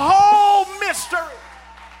so the whole mystery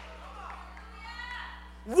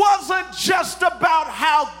wasn't just about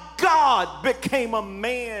how God became a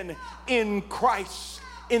man in Christ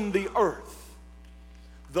in the earth.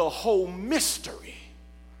 The whole mystery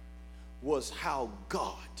was how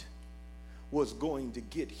God was going to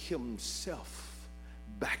get himself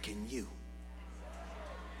back in you.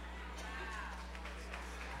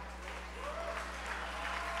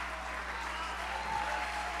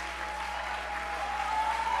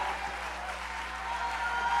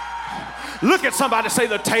 Look at somebody, say,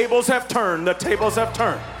 the tables have turned, the tables have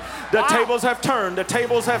turned, the tables have turned, the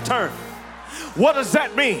tables have turned. What does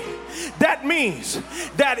that mean? That means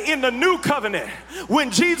that in the new covenant, when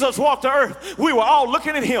Jesus walked the earth, we were all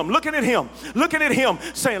looking at him,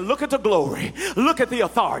 saying, look at the glory, look at the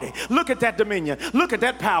authority, look at that dominion, look at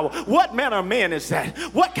that power. What manner of man is that?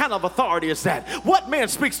 What kind of authority is that? What man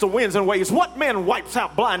speaks to winds and waves? What man wipes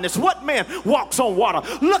out blindness? What man walks on water?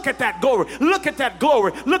 Look at that glory, look at that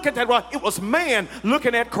glory, look at that. It was man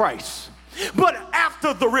looking at Christ. But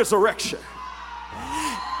after the resurrection,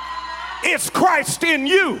 it's Christ in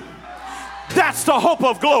you. That's the hope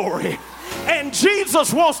of glory. And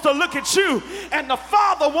Jesus wants to look at you, and the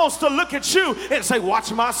Father wants to look at you and say,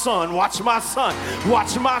 watch my son, watch my son,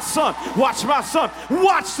 watch my son, watch my son.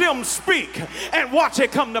 Watch them speak and watch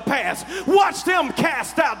it come to pass. Watch them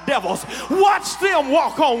cast out devils. Watch them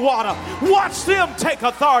walk on water. Watch them take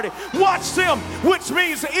authority. Watch them, which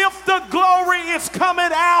means if the glory is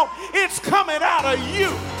coming out, it's coming out of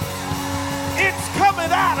you. It's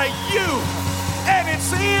coming out of you, and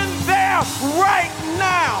it's in there right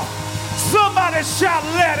now. Somebody shout,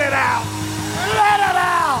 let it out. Let it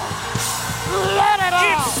out. Let it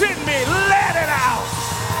out. It's in me. Let it out.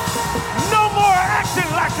 No more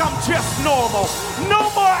acting like I'm just normal.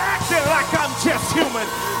 No more acting like I'm just human.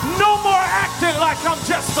 No more acting like I'm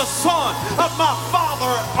just the son of my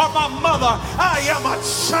father or my mother. I am a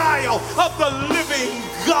child of the living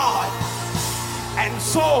God. And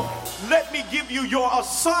so, let me give you your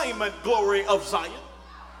assignment, glory of Zion.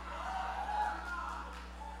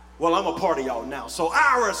 Well, I'm a part of y'all now. So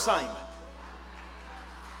our assignment,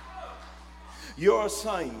 your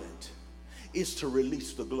assignment is to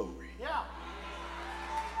release the glory. Yeah.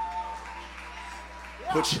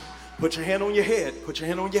 Put your hand on your head. Put your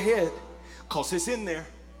hand on your head. Because it's in there.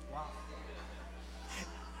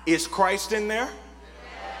 Is Christ in there?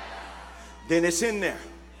 Then it's in there.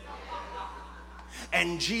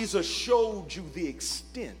 And Jesus showed you the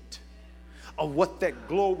extent of what that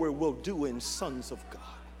glory will do in sons of God.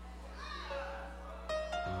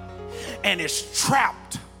 And it's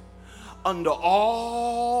trapped under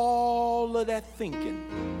all of that thinking.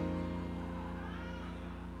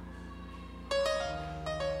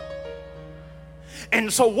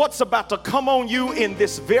 And so what's about to come on you in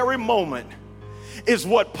this very moment is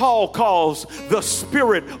what Paul calls the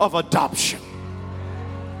spirit of adoption.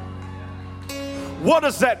 What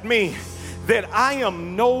does that mean? That I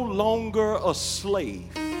am no longer a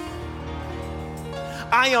slave.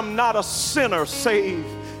 I am not a sinner saved.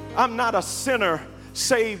 I'm not a sinner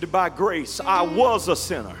saved by grace. I was a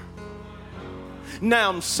sinner. Now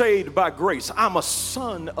I'm saved by grace. I'm a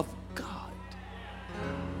son of God.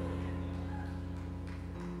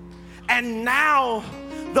 And now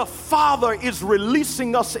the Father is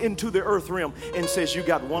releasing us into the earth realm and says, you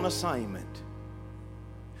got one assignment.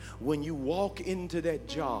 When you walk into that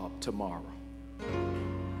job tomorrow,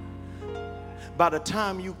 by the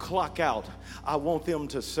time you clock out, I want them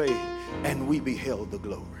to say, and we beheld the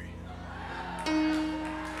glory.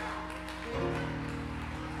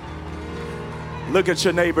 Look at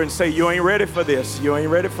your neighbor and say, you ain't ready for this. You ain't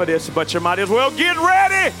ready for this, but you might as well get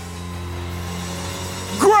ready.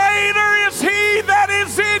 Greater is he that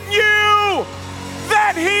is in you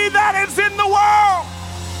than he that is in the world.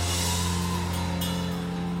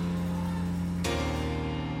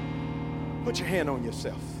 Put your hand on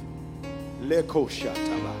yourself.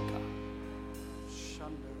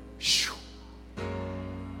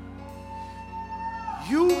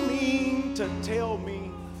 You mean to tell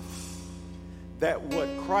me that what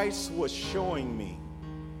Christ was showing me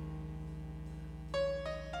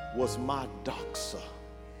was my doxa?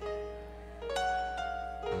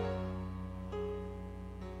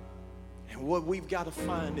 And what we've got to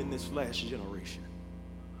find in this last generation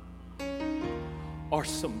are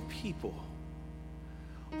some people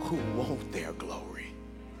who want their glory.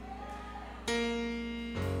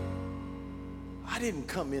 I didn't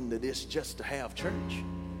come into this just to have church.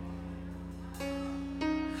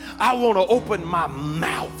 I want to open my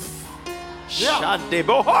mouth,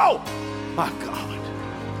 my God,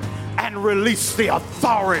 and release the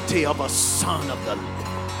authority of a son of the living.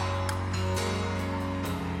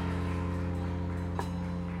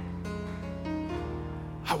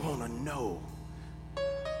 I want to know.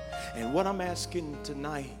 And what I'm asking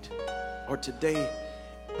tonight or today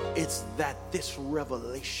is that this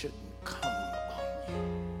revelation come on you.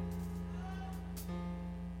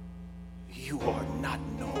 You are not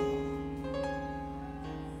known.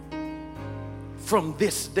 From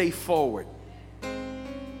this day forward,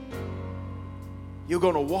 you're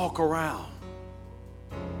going to walk around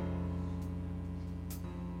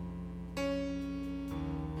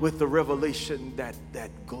with the revelation that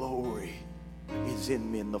glory is in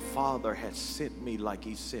me, and the Father has sent me like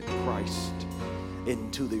he sent Christ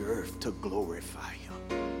into the earth to glorify him.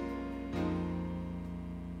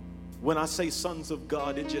 When I say sons of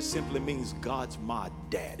God, it just simply means God's my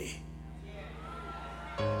daddy.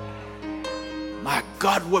 My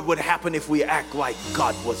God, what would happen if we act like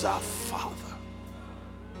God was our Father?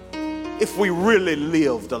 If we really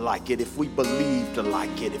lived like it, if we believed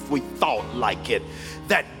like it, if we thought like it,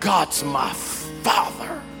 that God's my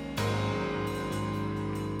Father.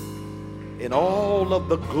 And all of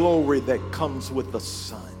the glory that comes with the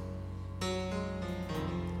Son,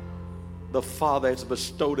 the Father has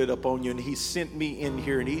bestowed it upon you, and he sent me in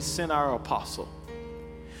here, and he sent our apostle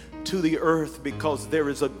to the earth because there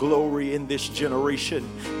is a glory in this generation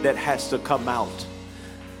that has to come out.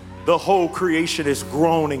 The whole creation is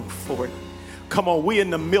groaning for it. Come on, we're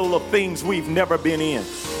in the middle of things we've never been in.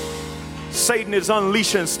 Satan is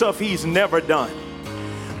unleashing stuff he's never done.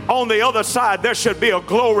 On the other side, there should be a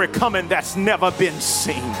glory coming that's never been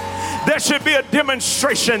seen. There should be a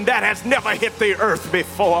demonstration that has never hit the earth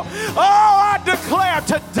before. Oh, I declare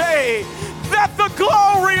today that the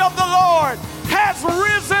glory of the Lord has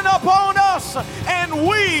risen upon us, and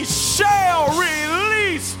we shall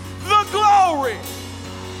release the glory.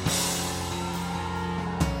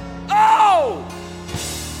 Oh,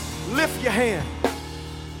 lift your hand.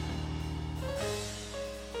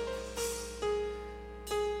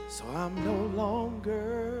 So I'm no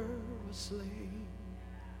longer a slave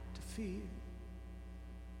to fear.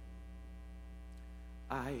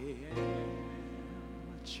 I am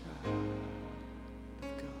a child of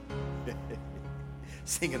God.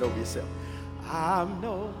 Sing it over yourself. I'm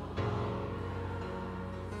no.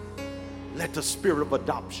 Let the spirit of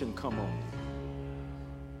adoption come on you.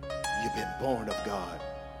 You've been born of God.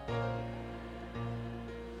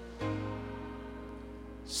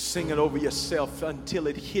 Sing it over yourself until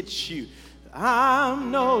it hits you. I'm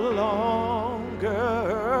no longer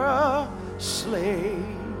a slave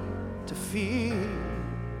to fear.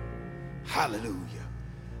 Hallelujah.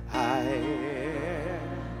 I am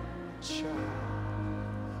a child.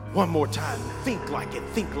 One more time. Think like it.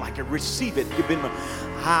 Think like it. Receive it.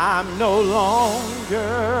 I'm no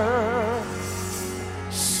longer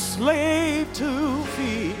slave to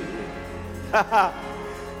fear.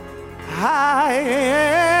 I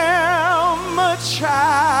am a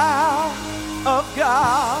child of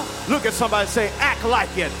God. Look at somebody and say, act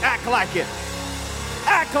like it, act like it,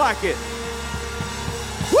 act like it.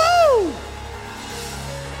 Woo!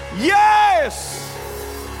 Yes!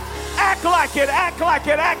 Act like it, act like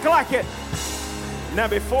it, act like it. Now,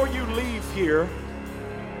 before you leave here,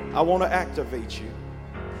 I want to activate you.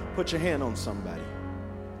 Put your hand on somebody.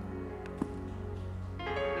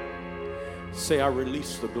 Say, I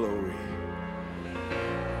release the glory.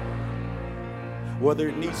 Whether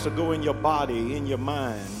it needs to go in your body, in your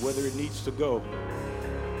mind, whether it needs to go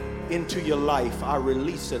into your life, I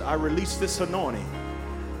release it. I release this anointing.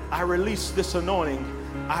 I release this anointing.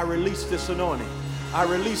 I release this anointing. I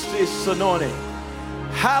release this anointing.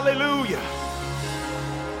 Hallelujah.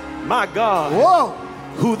 My God. Whoa.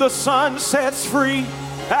 Who the Son sets free,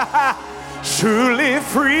 truly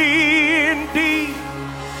free indeed.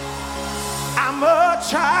 I'm a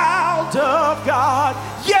child of God.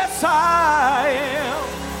 Yes, I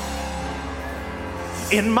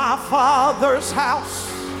am. In my Father's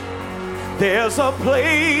house, there's a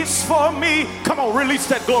place for me. Come on, release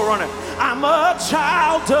that glory on it. I'm a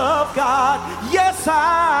child of God. Yes,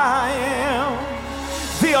 I am.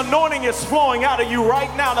 The anointing is flowing out of you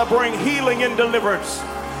right now to bring healing and deliverance.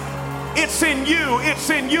 It's in you.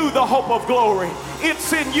 It's in you, the hope of glory.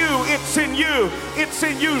 It's in you. It's in you. It's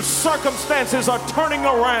in you. Circumstances are turning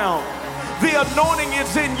around. The anointing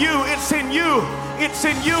is in you. It's in you. It's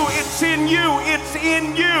in you. It's in you. It's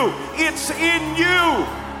in you. It's in you.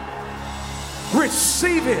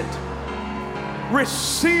 Receive it.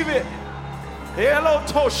 Receive it. Hello,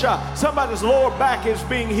 Tosha. Somebody's lower back is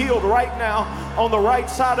being healed right now on the right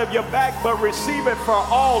side of your back, but receive it for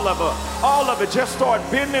all of it. All of it. Just start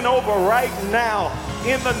bending over right now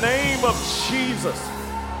in the name of Jesus.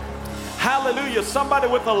 Hallelujah. Somebody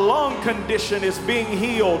with a lung condition is being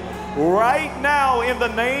healed right now in the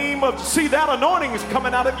name of, see, that anointing is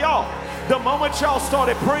coming out of y'all. The moment y'all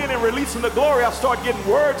started praying and releasing the glory, I started getting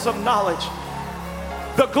words of knowledge.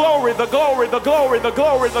 The glory, the glory, the glory, the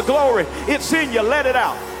glory, the glory. It's in you. Let it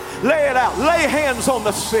out. Lay it out. Lay hands on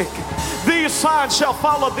the sick. These signs shall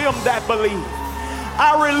follow them that believe.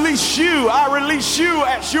 I release you. I release you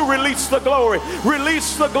as you release the glory.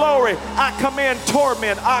 Release the glory. I command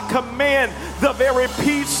torment. I command the very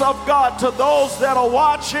peace of God to those that are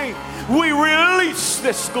watching. We release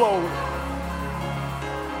this glory.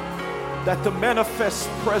 That the manifest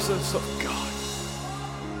presence of God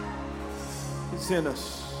is in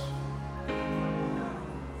us.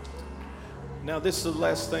 Now, this is the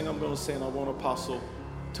last thing I'm going to say, and I want Apostle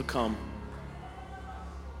to come.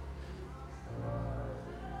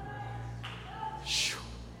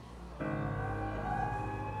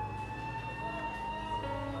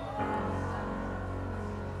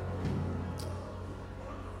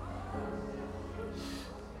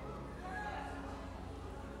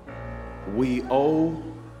 We owe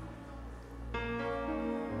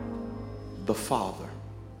the Father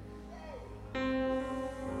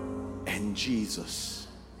and Jesus,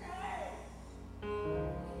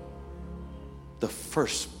 the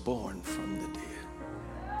firstborn from the dead,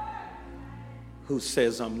 who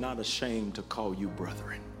says, I'm not ashamed to call you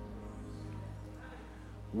brethren.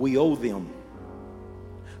 We owe them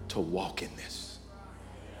to walk in this.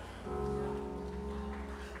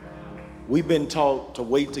 We've been taught to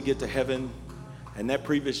wait to get to heaven, and that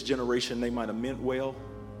previous generation, they might have meant well,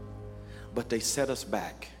 but they set us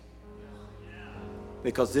back.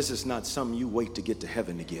 Because this is not something you wait to get to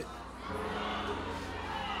heaven to get.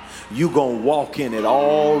 You gonna walk in it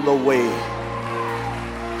all the way.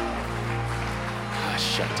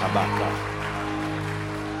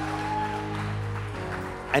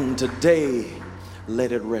 And today,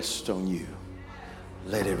 let it rest on you.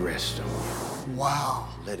 Let it rest on you. Wow.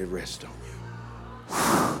 Let it rest on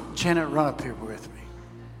you. Janet, run up here with me.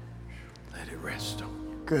 Let it rest on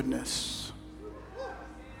you. Goodness.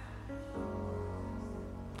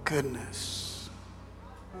 Goodness.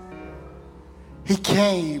 He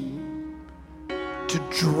came to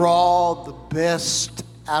draw the best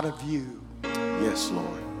out of you. Yes,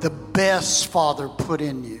 Lord. The best, Father, put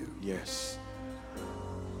in you. Yes.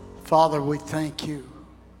 Father, we thank you.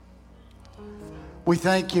 We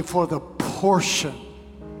thank you for the portion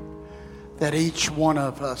that each one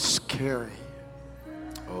of us carry.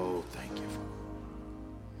 Oh, thank you.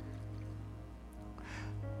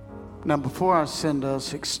 Now, before I send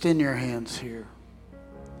us, extend your hands here.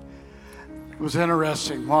 It was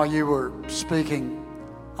interesting. While you were speaking,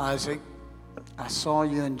 Isaac, I saw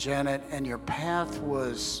you and Janet, and your path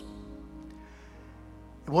was,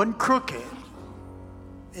 it wasn't crooked.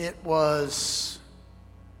 It was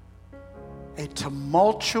a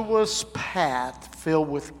tumultuous path filled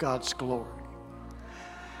with God's glory.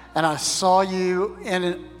 And I saw you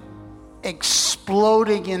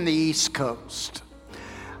exploding in the East Coast.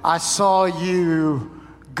 I saw you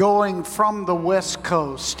going from the West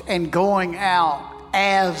Coast and going out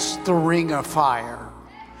as the ring of fire.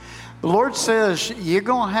 The Lord says you're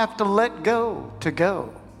going to have to let go to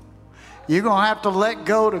go. You're going to have to let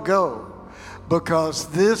go to go, because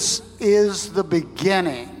this is the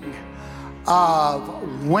beginning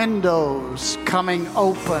of windows coming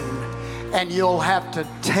open, and you'll have to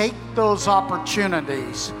take those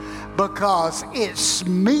opportunities, because it's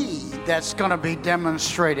me that's going to be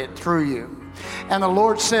demonstrated through you. And the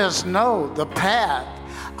Lord says, no, the path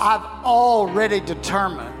I've already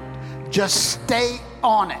determined. Just stay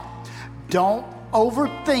on it. Don't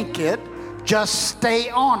overthink it. Just stay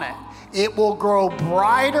on it. It will grow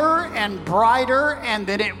brighter and brighter, and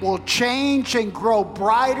then it will change and grow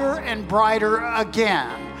brighter and brighter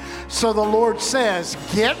again. So the Lord says,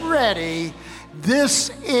 get ready. This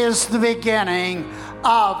is the beginning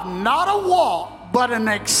of not a walk, but an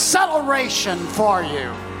acceleration for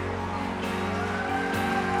you.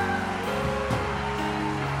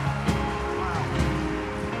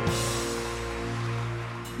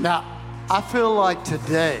 Now, I feel like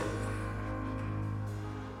today,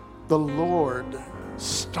 the Lord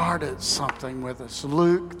started something with us.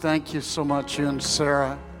 Luke, thank you so much, you and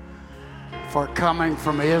Sarah, for coming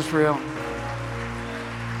from Israel.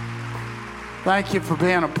 Thank you for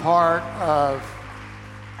being a part of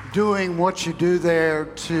doing what you do there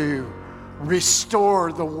to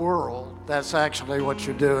restore the world. That's actually what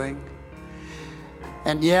you're doing.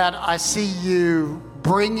 And yet I see you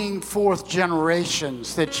bringing forth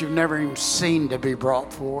generations that you've never even seen to be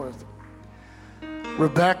brought forth.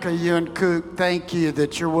 Rebecca, you and Cook, thank you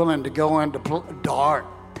that you're willing to go into dark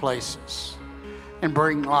places and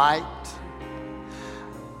bring light.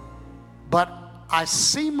 But I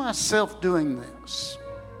see myself doing this.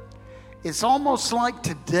 It's almost like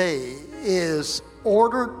today is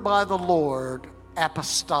ordered by the Lord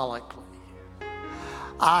apostolically.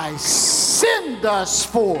 I send us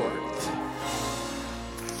forth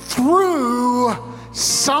through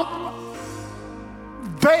some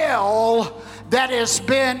veil that has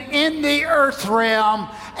been in the earth realm,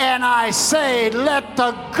 and I say, let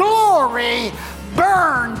the glory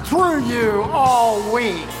burn through you all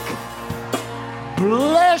week.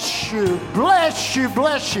 Bless you, bless you,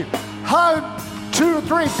 bless you. Hug 2 or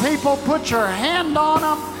 3 people, put your hand on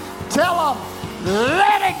them, tell them,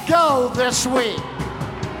 let it go this week.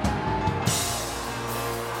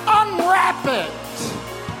 Unwrap it.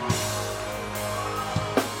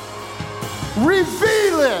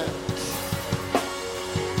 Reveal it.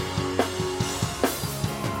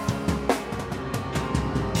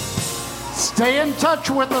 Stay in touch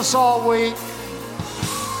with us all week.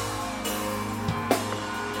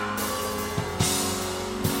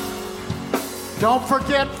 Don't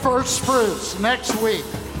forget First Fruits next week.